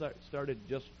and just started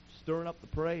just stirring up the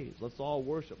praise. Let's all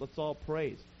worship. Let's all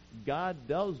praise. God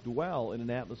does dwell in an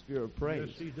atmosphere of praise.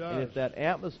 Yes, He does. And if that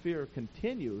atmosphere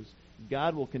continues,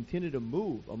 God will continue to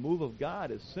move. A move of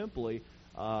God is simply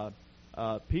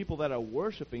people that are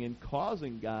worshiping and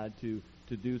causing God to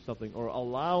do something, or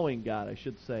allowing God, I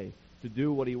should say, to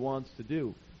do what He wants to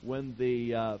do. When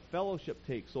the fellowship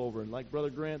takes over, and like Brother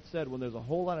Grant said, when there's a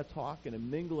whole lot of talking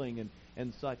and mingling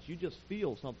and such, you just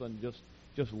feel something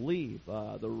just leave.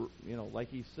 Like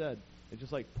he said, it's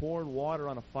just like pouring water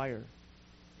on a fire.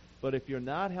 But if you're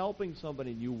not helping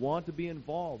somebody and you want to be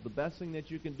involved, the best thing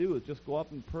that you can do is just go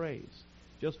up and praise.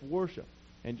 Just worship.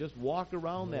 And just walk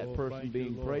around that person thank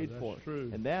being you, Lord. prayed That's for.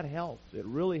 true. And that helps. It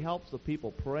really helps the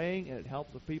people praying, and it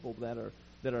helps the people that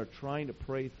are trying to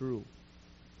pray through.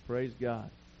 Praise God.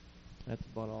 That's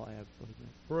about all I have for today.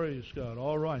 Praise God.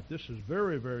 All right. This is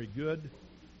very, very good.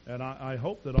 And I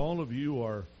hope that all of you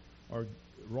are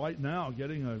right now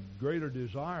getting a greater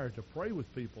desire to pray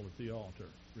with people at the altar.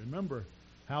 Remember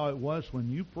how it was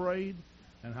when you prayed,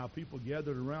 and how people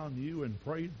gathered around you and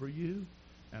prayed for you,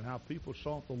 and how people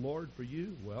sought the Lord for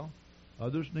you. Well,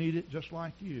 others need it just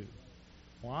like you.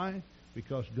 Why?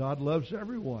 Because God loves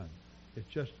everyone.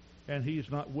 And He's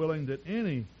not willing that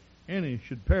any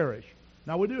should perish.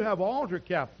 Now, we do have altar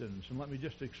captains, and let me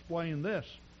just explain this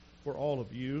for all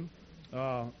of you.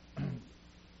 On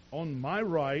my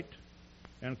right,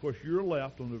 and of course your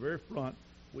left, on the very front,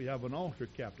 we have an altar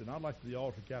captain. I'd like the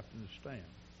altar captain to stand.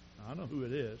 Now, I know who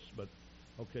it is, but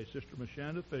okay, Sister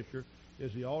Mashanda Fisher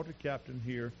is the altar captain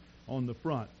here on the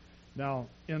front. Now,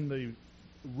 in the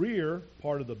rear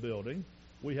part of the building,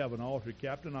 we have an altar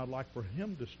captain. I'd like for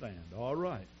him to stand. All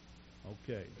right.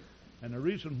 Okay. And the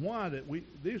reason why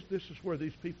this is where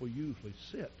these people usually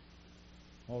sit.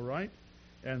 All right.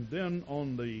 And then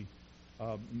on the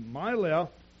my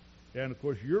left, and of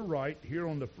course your right, here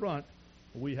on the front,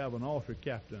 we have an altar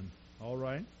captain. All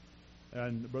right.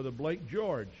 And Brother Blake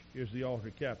George is the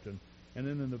altar captain. And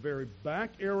then in the very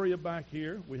back area back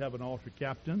here, we have an altar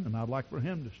captain, and I'd like for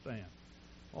him to stand.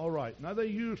 All right. Now, they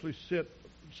usually sit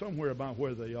somewhere about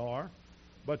where they are.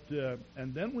 But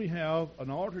and then we have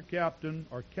an altar captain,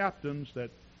 or captains,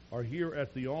 that are here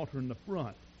at the altar in the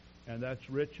front. And that's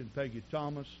Rich and Peggy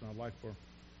Thomas. And I'd like for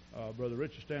Brother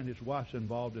Rich to stand. His wife's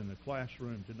involved in the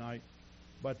classroom tonight.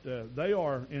 But they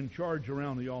are in charge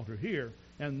around the altar here.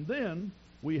 And then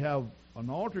we have an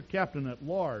altar captain at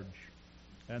large.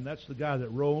 And that's the guy that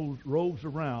roves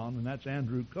around, and that's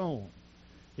Andrew Cohn.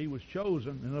 He was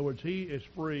chosen. In other words, he is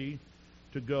free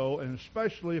to go, and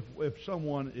especially if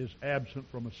someone is absent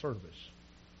from a service.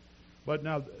 But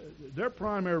now, their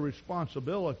primary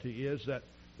responsibility is that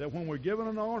when we're given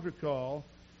an altar call,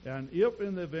 and if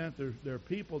in the event there are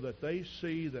people that they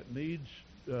see that needs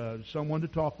someone to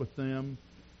talk with them,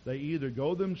 they either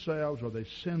go themselves or they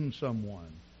send someone.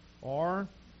 Or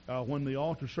when the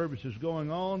altar service is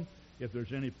going on, if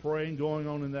there's any praying going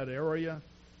on in that area,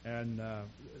 and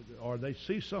or they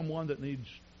see someone that needs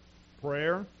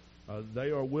prayer, they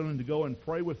are willing to go and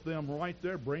pray with them right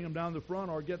there, bring them down the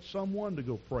front, or get someone to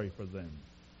go pray for them.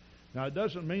 Now, it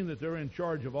doesn't mean that they're in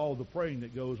charge of all the praying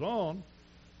that goes on,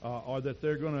 or that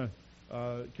they're going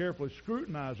to carefully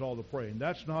scrutinize all the praying.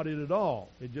 That's not it at all.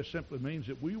 It just simply means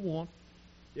that we want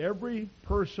every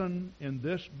person in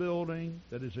this building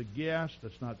that is a guest,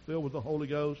 that's not filled with the Holy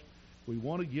Ghost, we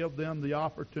want to give them the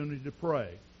opportunity to pray.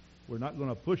 We're not going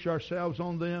to push ourselves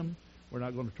on them. We're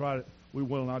not going to we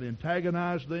will not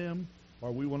antagonize them,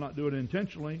 or we will not do it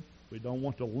intentionally. We don't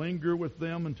want to linger with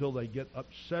them until they get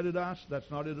upset at us. That's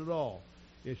not it at all.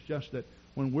 It's just that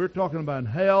when we're talking about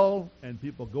hell and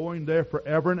people going there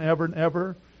forever and ever and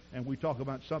ever, and we talk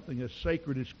about something as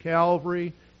sacred as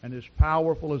Calvary and as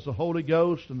powerful as the Holy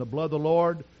Ghost and the blood of the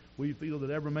Lord, we feel that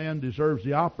every man deserves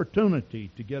the opportunity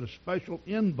to get a special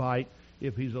invite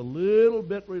if he's a little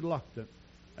bit reluctant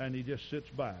and he just sits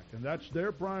back. And that's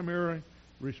their primary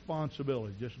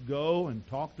responsibility. Just go and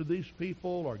talk to these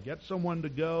people, or get someone to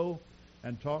go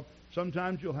and talk.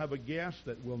 Sometimes you'll have a guest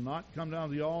that will not come down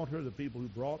to the altar. The people who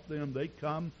brought them, they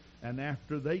come, and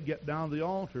after they get down to the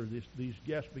altar, these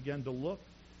guests begin to look,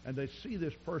 and they see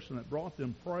this person that brought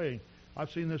them praying. I've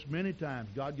seen this many times.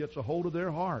 God gets a hold of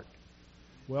their heart.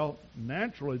 Well,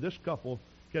 naturally, this couple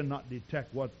cannot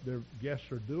detect what their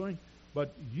guests are doing,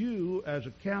 but you, as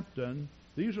a captain,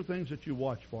 these are things that you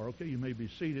watch for. Okay, you may be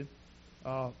seated.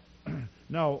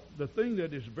 Now, the thing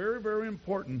that is very, very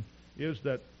important is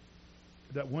that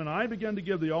when I begin to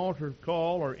give the altar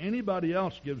call, or anybody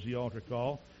else gives the altar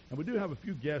call, And we do have a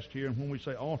few guests here, and when we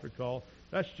say altar call,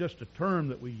 that's just a term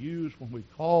that we use when we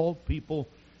call people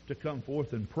to come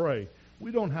forth and pray.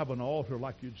 We don't have an altar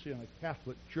like you'd see in a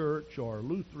Catholic church or a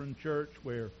Lutheran church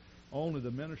where only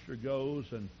the minister goes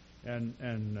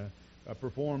and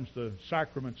performs the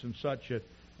sacraments and such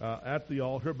at the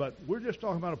altar. But we're just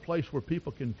talking about a place where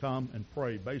people can come and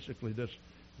pray. Basically,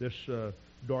 this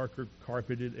darker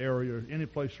carpeted area, any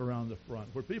place around the front,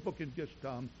 where people can just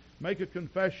come, make a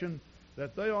confession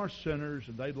that they are sinners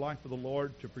and they'd like for the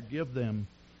Lord to forgive them,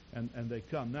 and they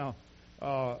come. Now,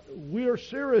 we are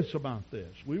serious about this.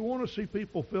 We want to see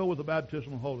people filled with the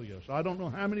baptism of the Holy Ghost. I don't know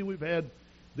how many we've had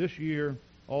this year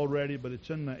already, but it's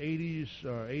in the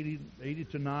 80s, 80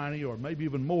 to 90, or maybe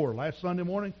even more. Last Sunday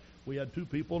morning, we had 2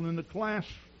 people in the class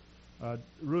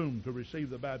room to receive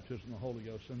the baptism of the Holy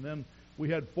Ghost. And then we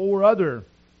had 4 other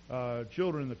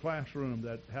children in the classroom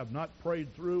that have not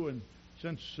prayed through and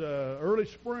since early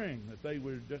spring,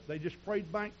 that they just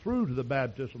prayed back through to the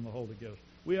baptism of the Holy Ghost.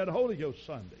 We had a Holy Ghost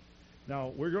Sunday. Now,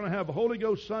 we're going to have a Holy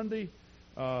Ghost Sunday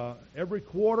every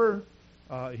quarter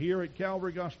here at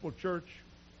Calvary Gospel Church.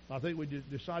 I think we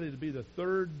decided to be the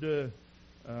third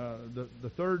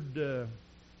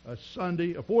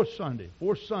fourth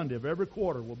Sunday of every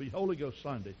quarter will be Holy Ghost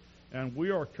Sunday. And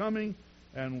we are coming,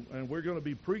 and we're going to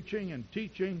be preaching and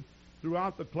teaching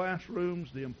throughout the classrooms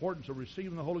the importance of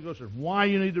receiving the Holy Ghost and why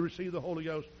you need to receive the Holy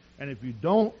Ghost. And if you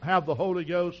don't have the Holy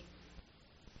Ghost,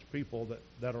 people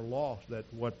that are lost, that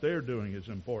what they're doing is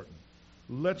important.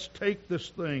 Let's take this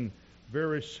thing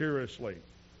very seriously.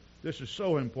 This is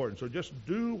so important. So just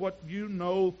do what you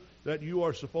know that you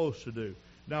are supposed to do.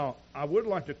 Now, I would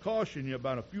like to caution you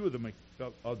about a few of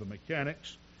the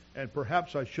mechanics, and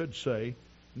perhaps I should say,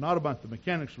 not about the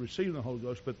mechanics of receiving the Holy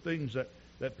Ghost, but things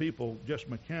that people just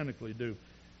mechanically do.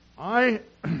 I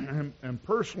am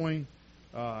personally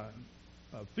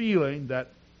feeling that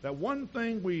one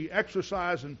thing we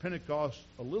exercise in Pentecost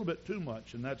a little bit too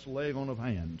much, and that's laying on of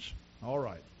hands. All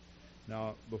right.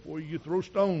 Now, before you throw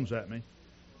stones at me,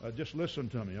 just listen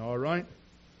to me, all right?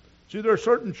 See, there are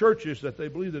certain churches that they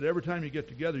believe that every time you get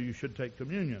together you should take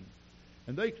communion.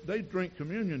 And they drink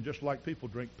communion just like people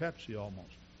drink Pepsi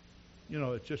almost. You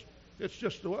know, it's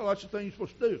just, well, that's the thing you're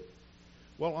supposed to do.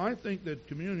 Well, I think that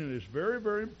communion is very,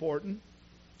 very important.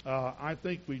 I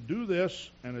think we do this,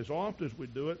 and as often as we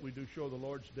do it, we do show the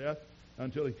Lord's death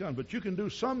until He comes. But you can do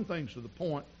some things to the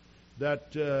point that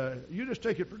you just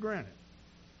take it for granted.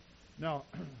 Now,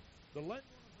 the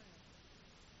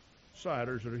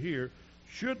outsiders that are here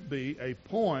should be a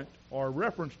point or a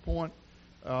reference point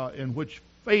in which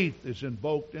faith is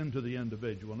invoked into the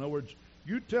individual. In other words,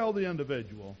 you tell the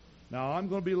individual, now I'm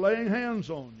going to be laying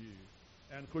hands on you.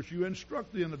 And, of course, you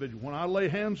instruct the individual. When I lay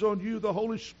hands on you, the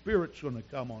Holy Spirit's going to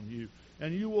come on you.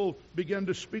 And you will begin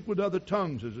to speak with other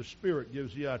tongues as the Spirit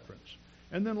gives the utterance.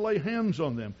 And then lay hands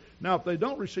on them. Now, if they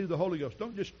don't receive the Holy Ghost,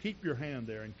 don't just keep your hand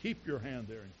there and keep your hand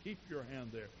there and keep your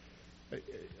hand there.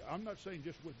 I'm not saying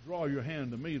just withdraw your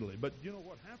hand immediately. But, you know,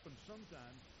 what happens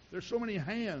sometimes, there's so many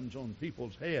hands on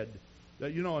people's head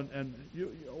that, you know,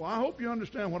 well, I hope you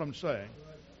understand what I'm saying.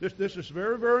 This is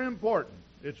very, very important.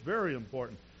 It's very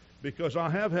important. Because I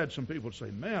have had some people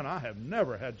say, man, I have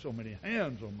never had so many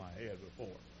hands on my head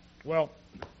before. Well,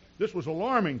 this was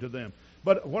alarming to them.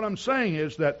 But what I'm saying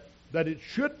is that it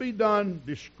should be done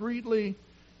discreetly,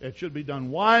 it should be done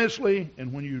wisely,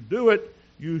 and when you do it,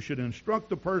 you should instruct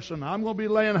the person, I'm going to be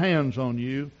laying hands on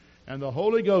you, and the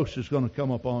Holy Ghost is going to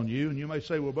come upon you. And you may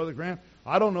say, well, Brother Grant,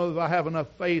 I don't know if I have enough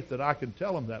faith that I can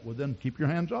tell them that. Well, then keep your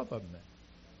hands off of them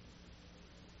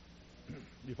then.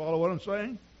 You follow what I'm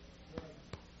saying?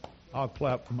 I'll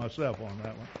clap for myself on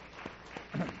that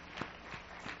one.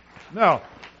 Now,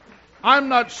 I'm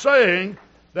not saying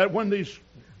that when these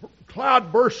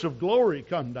cloud bursts of glory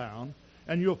come down,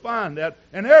 and you'll find that,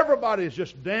 and everybody's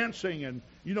just dancing, and,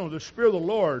 you know, the Spirit of the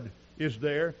Lord is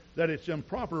there, that it's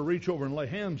improper to reach over and lay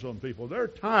hands on people. There are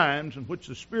times in which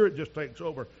the Spirit just takes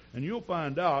over, and you'll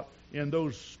find out in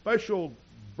those special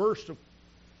bursts of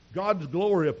God's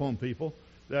glory upon people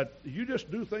that you just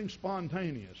do things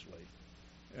spontaneously.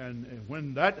 And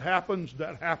when that happens,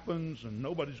 and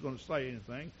nobody's going to say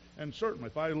anything. And certainly,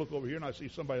 if I look over here and I see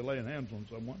somebody laying hands on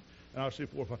someone, and I see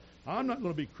 4 or 5, I'm not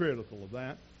going to be critical of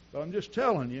that. But I'm just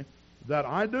telling you that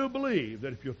I do believe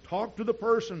that if you talk to the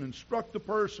person, instruct the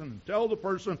person, and tell the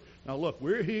person, now look,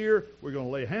 we're here, we're going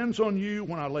to lay hands on you.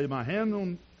 When I lay my hand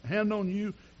on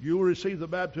you, you will receive the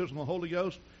baptism of the Holy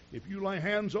Ghost. If you lay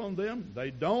hands on them,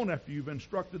 they don't after you've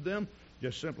instructed them.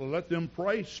 Just simply let them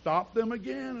pray, stop them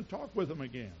again, and talk with them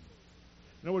again.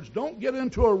 In other words, don't get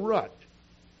into a rut.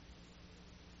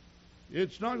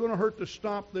 It's not going to hurt to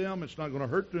stop them. It's not going to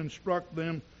hurt to instruct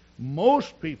them.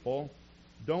 Most people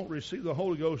don't receive the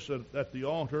Holy Ghost at the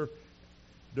altar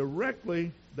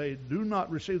directly. They do not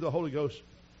receive the Holy Ghost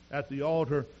at the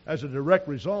altar as a direct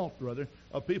result, rather,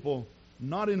 of people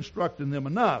not instructing them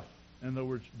enough. In other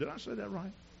words, did I say that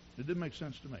right? It didn't make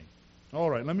sense to me. All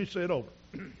right, let me say it over.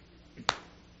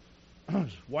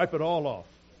 Wipe it all off.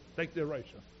 Take the eraser.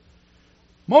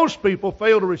 Most people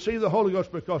fail to receive the Holy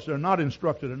Ghost because they're not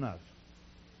instructed enough,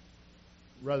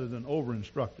 rather than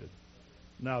over-instructed.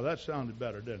 Now, that sounded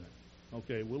better, didn't it?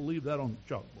 Okay, we'll leave that on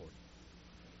the chalkboard.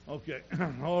 Okay,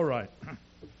 all right.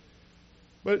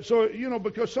 But so,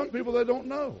 because some people, they don't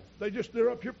know. They're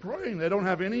up here praying. They don't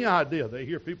have any idea. They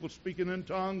hear people speaking in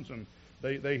tongues, and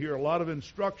they hear a lot of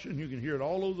instruction. You can hear it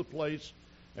all over the place.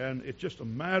 And it's just a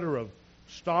matter of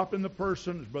stopping the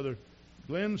person, as Brother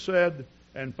Glenn said,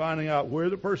 and finding out where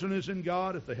the person is in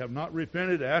God. If they have not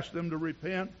repented, ask them to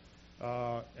repent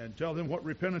and tell them what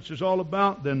repentance is all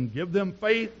about. Then give them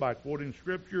faith by quoting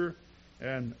Scripture,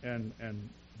 and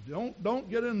don't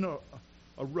get in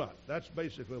a rut. That's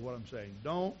basically what I'm saying.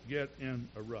 Don't get in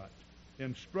a rut.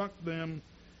 Instruct them,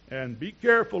 and be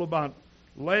careful about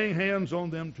laying hands on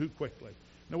them too quickly.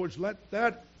 In other words, let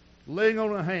that laying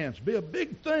on of hands be a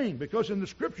big thing, because in the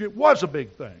Scripture it was a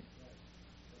big thing.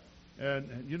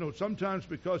 And sometimes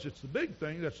because it's the big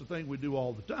thing, that's the thing we do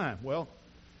all the time. Well,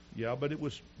 yeah, but it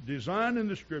was designed in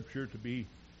the Scripture to be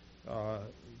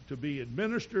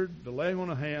administered, the laying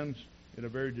on of hands, in a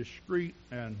very discreet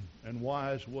and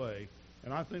wise way.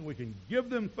 And I think we can give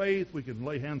them faith, we can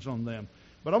lay hands on them.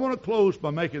 But I want to close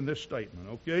by making this statement,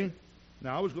 okay?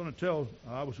 Now, I was going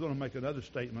to make another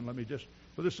statement. Let me just,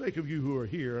 for the sake of you who are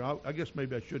here, I guess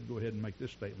maybe I should go ahead and make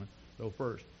this statement, though,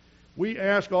 first. We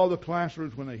ask all the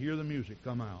classrooms when they hear the music,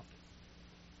 come out.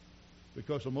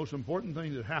 Because the most important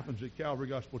thing that happens at Calvary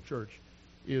Gospel Church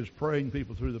is praying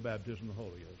people through the baptism of the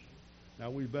Holy Ghost. Now,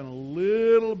 we've been a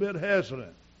little bit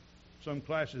hesitant. Some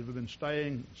classes have been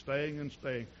staying.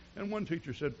 And one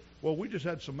teacher said, well, we just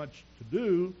had so much to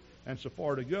do and so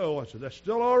far to go. I said, that's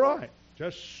still all right.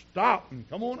 Just stop and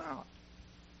come on out.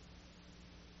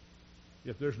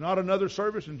 If there's not another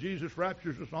service and Jesus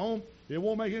raptures us home, it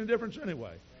won't make any difference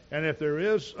anyway. And if there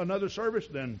is another service,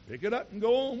 then pick it up and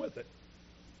go on with it.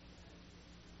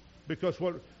 Because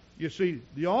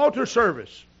the altar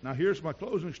service, now here's my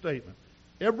closing statement.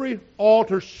 Every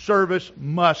altar service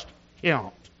must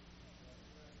count.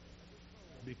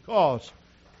 Because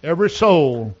every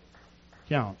soul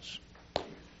counts.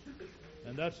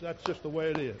 And that's just the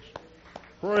way it is.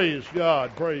 Praise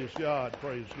God, praise God,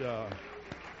 praise God.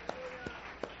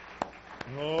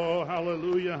 Oh,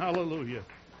 hallelujah, hallelujah.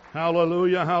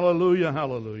 Hallelujah, hallelujah,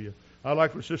 hallelujah. I'd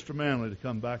like for Sister Manley to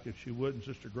come back if she would, and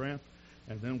Sister Grant.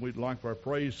 And then we'd like for our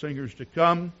praise singers to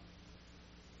come.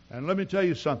 And let me tell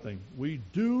you something. We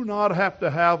do not have to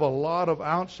have a lot of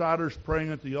outsiders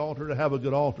praying at the altar to have a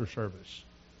good altar service.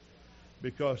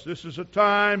 Because this is a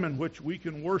time in which we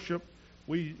can worship.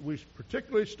 We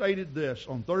particularly stated this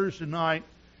on Thursday night.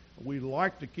 We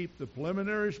like to keep the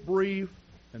preliminaries brief.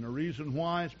 And the reason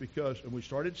why is because, and we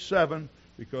start at 7,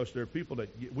 because there are people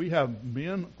we have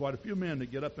men, quite a few men that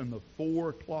get up in the 4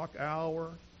 o'clock hour,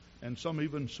 and some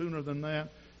even sooner than that,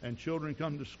 and children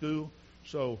come to school.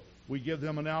 So we give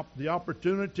them the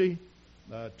opportunity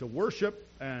to worship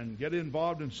and get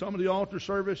involved in some of the altar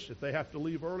service. If they have to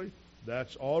leave early,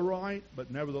 that's all right.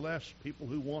 But nevertheless, people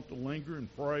who want to linger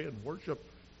and pray and worship,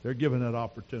 they're given that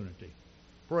opportunity.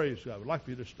 Praise God. I'd like for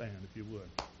you to stand if you would.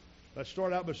 Let's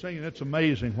start out by singing, It's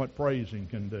Amazing What Praising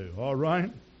Can Do. All right?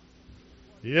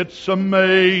 It's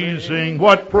amazing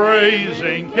what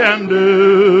praising can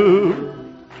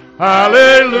do.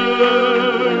 Hallelujah,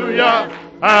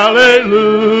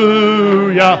 hallelujah.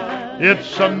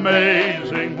 It's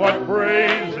amazing what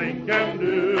praising can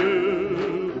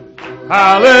do.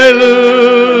 Hallelujah.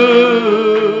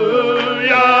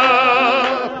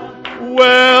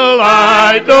 Well,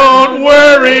 I don't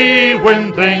worry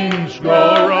when things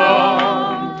go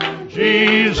wrong.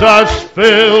 Jesus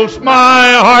fills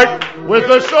my heart with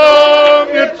a song.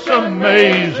 It's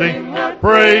amazing what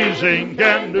praising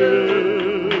can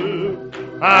do.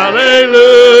 Hallelujah.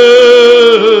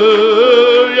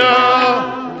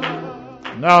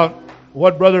 Now,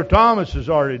 what Brother Thomas has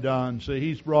already done, see,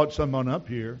 he's brought someone up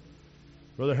here.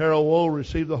 Brother Harold Wool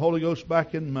received the Holy Ghost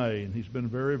back in May, and he's been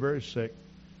very, very sick.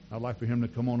 I'd like for him to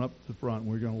come on up to the front.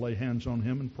 We're going to lay hands on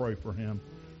him and pray for him.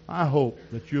 I hope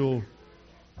that you'll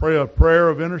pray a prayer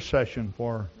of intercession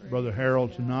for Brother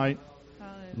Harold tonight.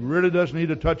 He really does need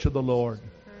a touch of the Lord.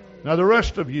 Now, the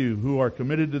rest of you who are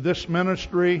committed to this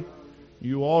ministry,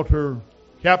 you altar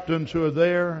captains who are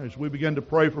there, as we begin to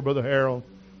pray for Brother Harold,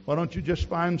 why don't you just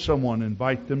find someone,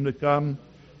 invite them to come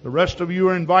The rest of you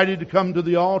are invited to come to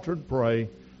the altar and pray.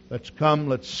 Let's come.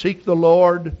 Let's seek the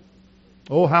Lord.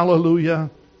 Oh, hallelujah.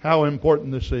 How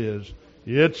important this is.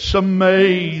 It's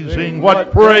amazing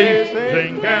what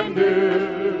praising can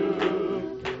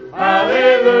do.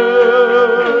 Hallelujah,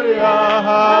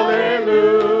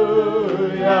 hallelujah.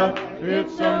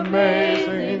 It's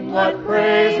amazing what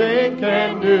praising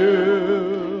can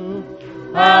do.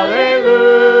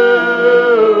 Hallelujah.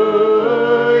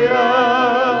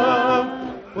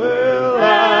 Well,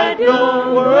 I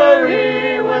don't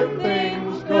worry when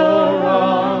things go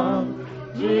wrong.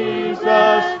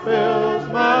 Jesus fills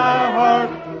my heart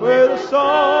with a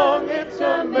song. It's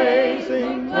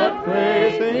amazing what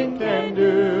praising can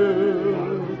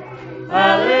do.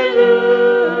 Hallelujah.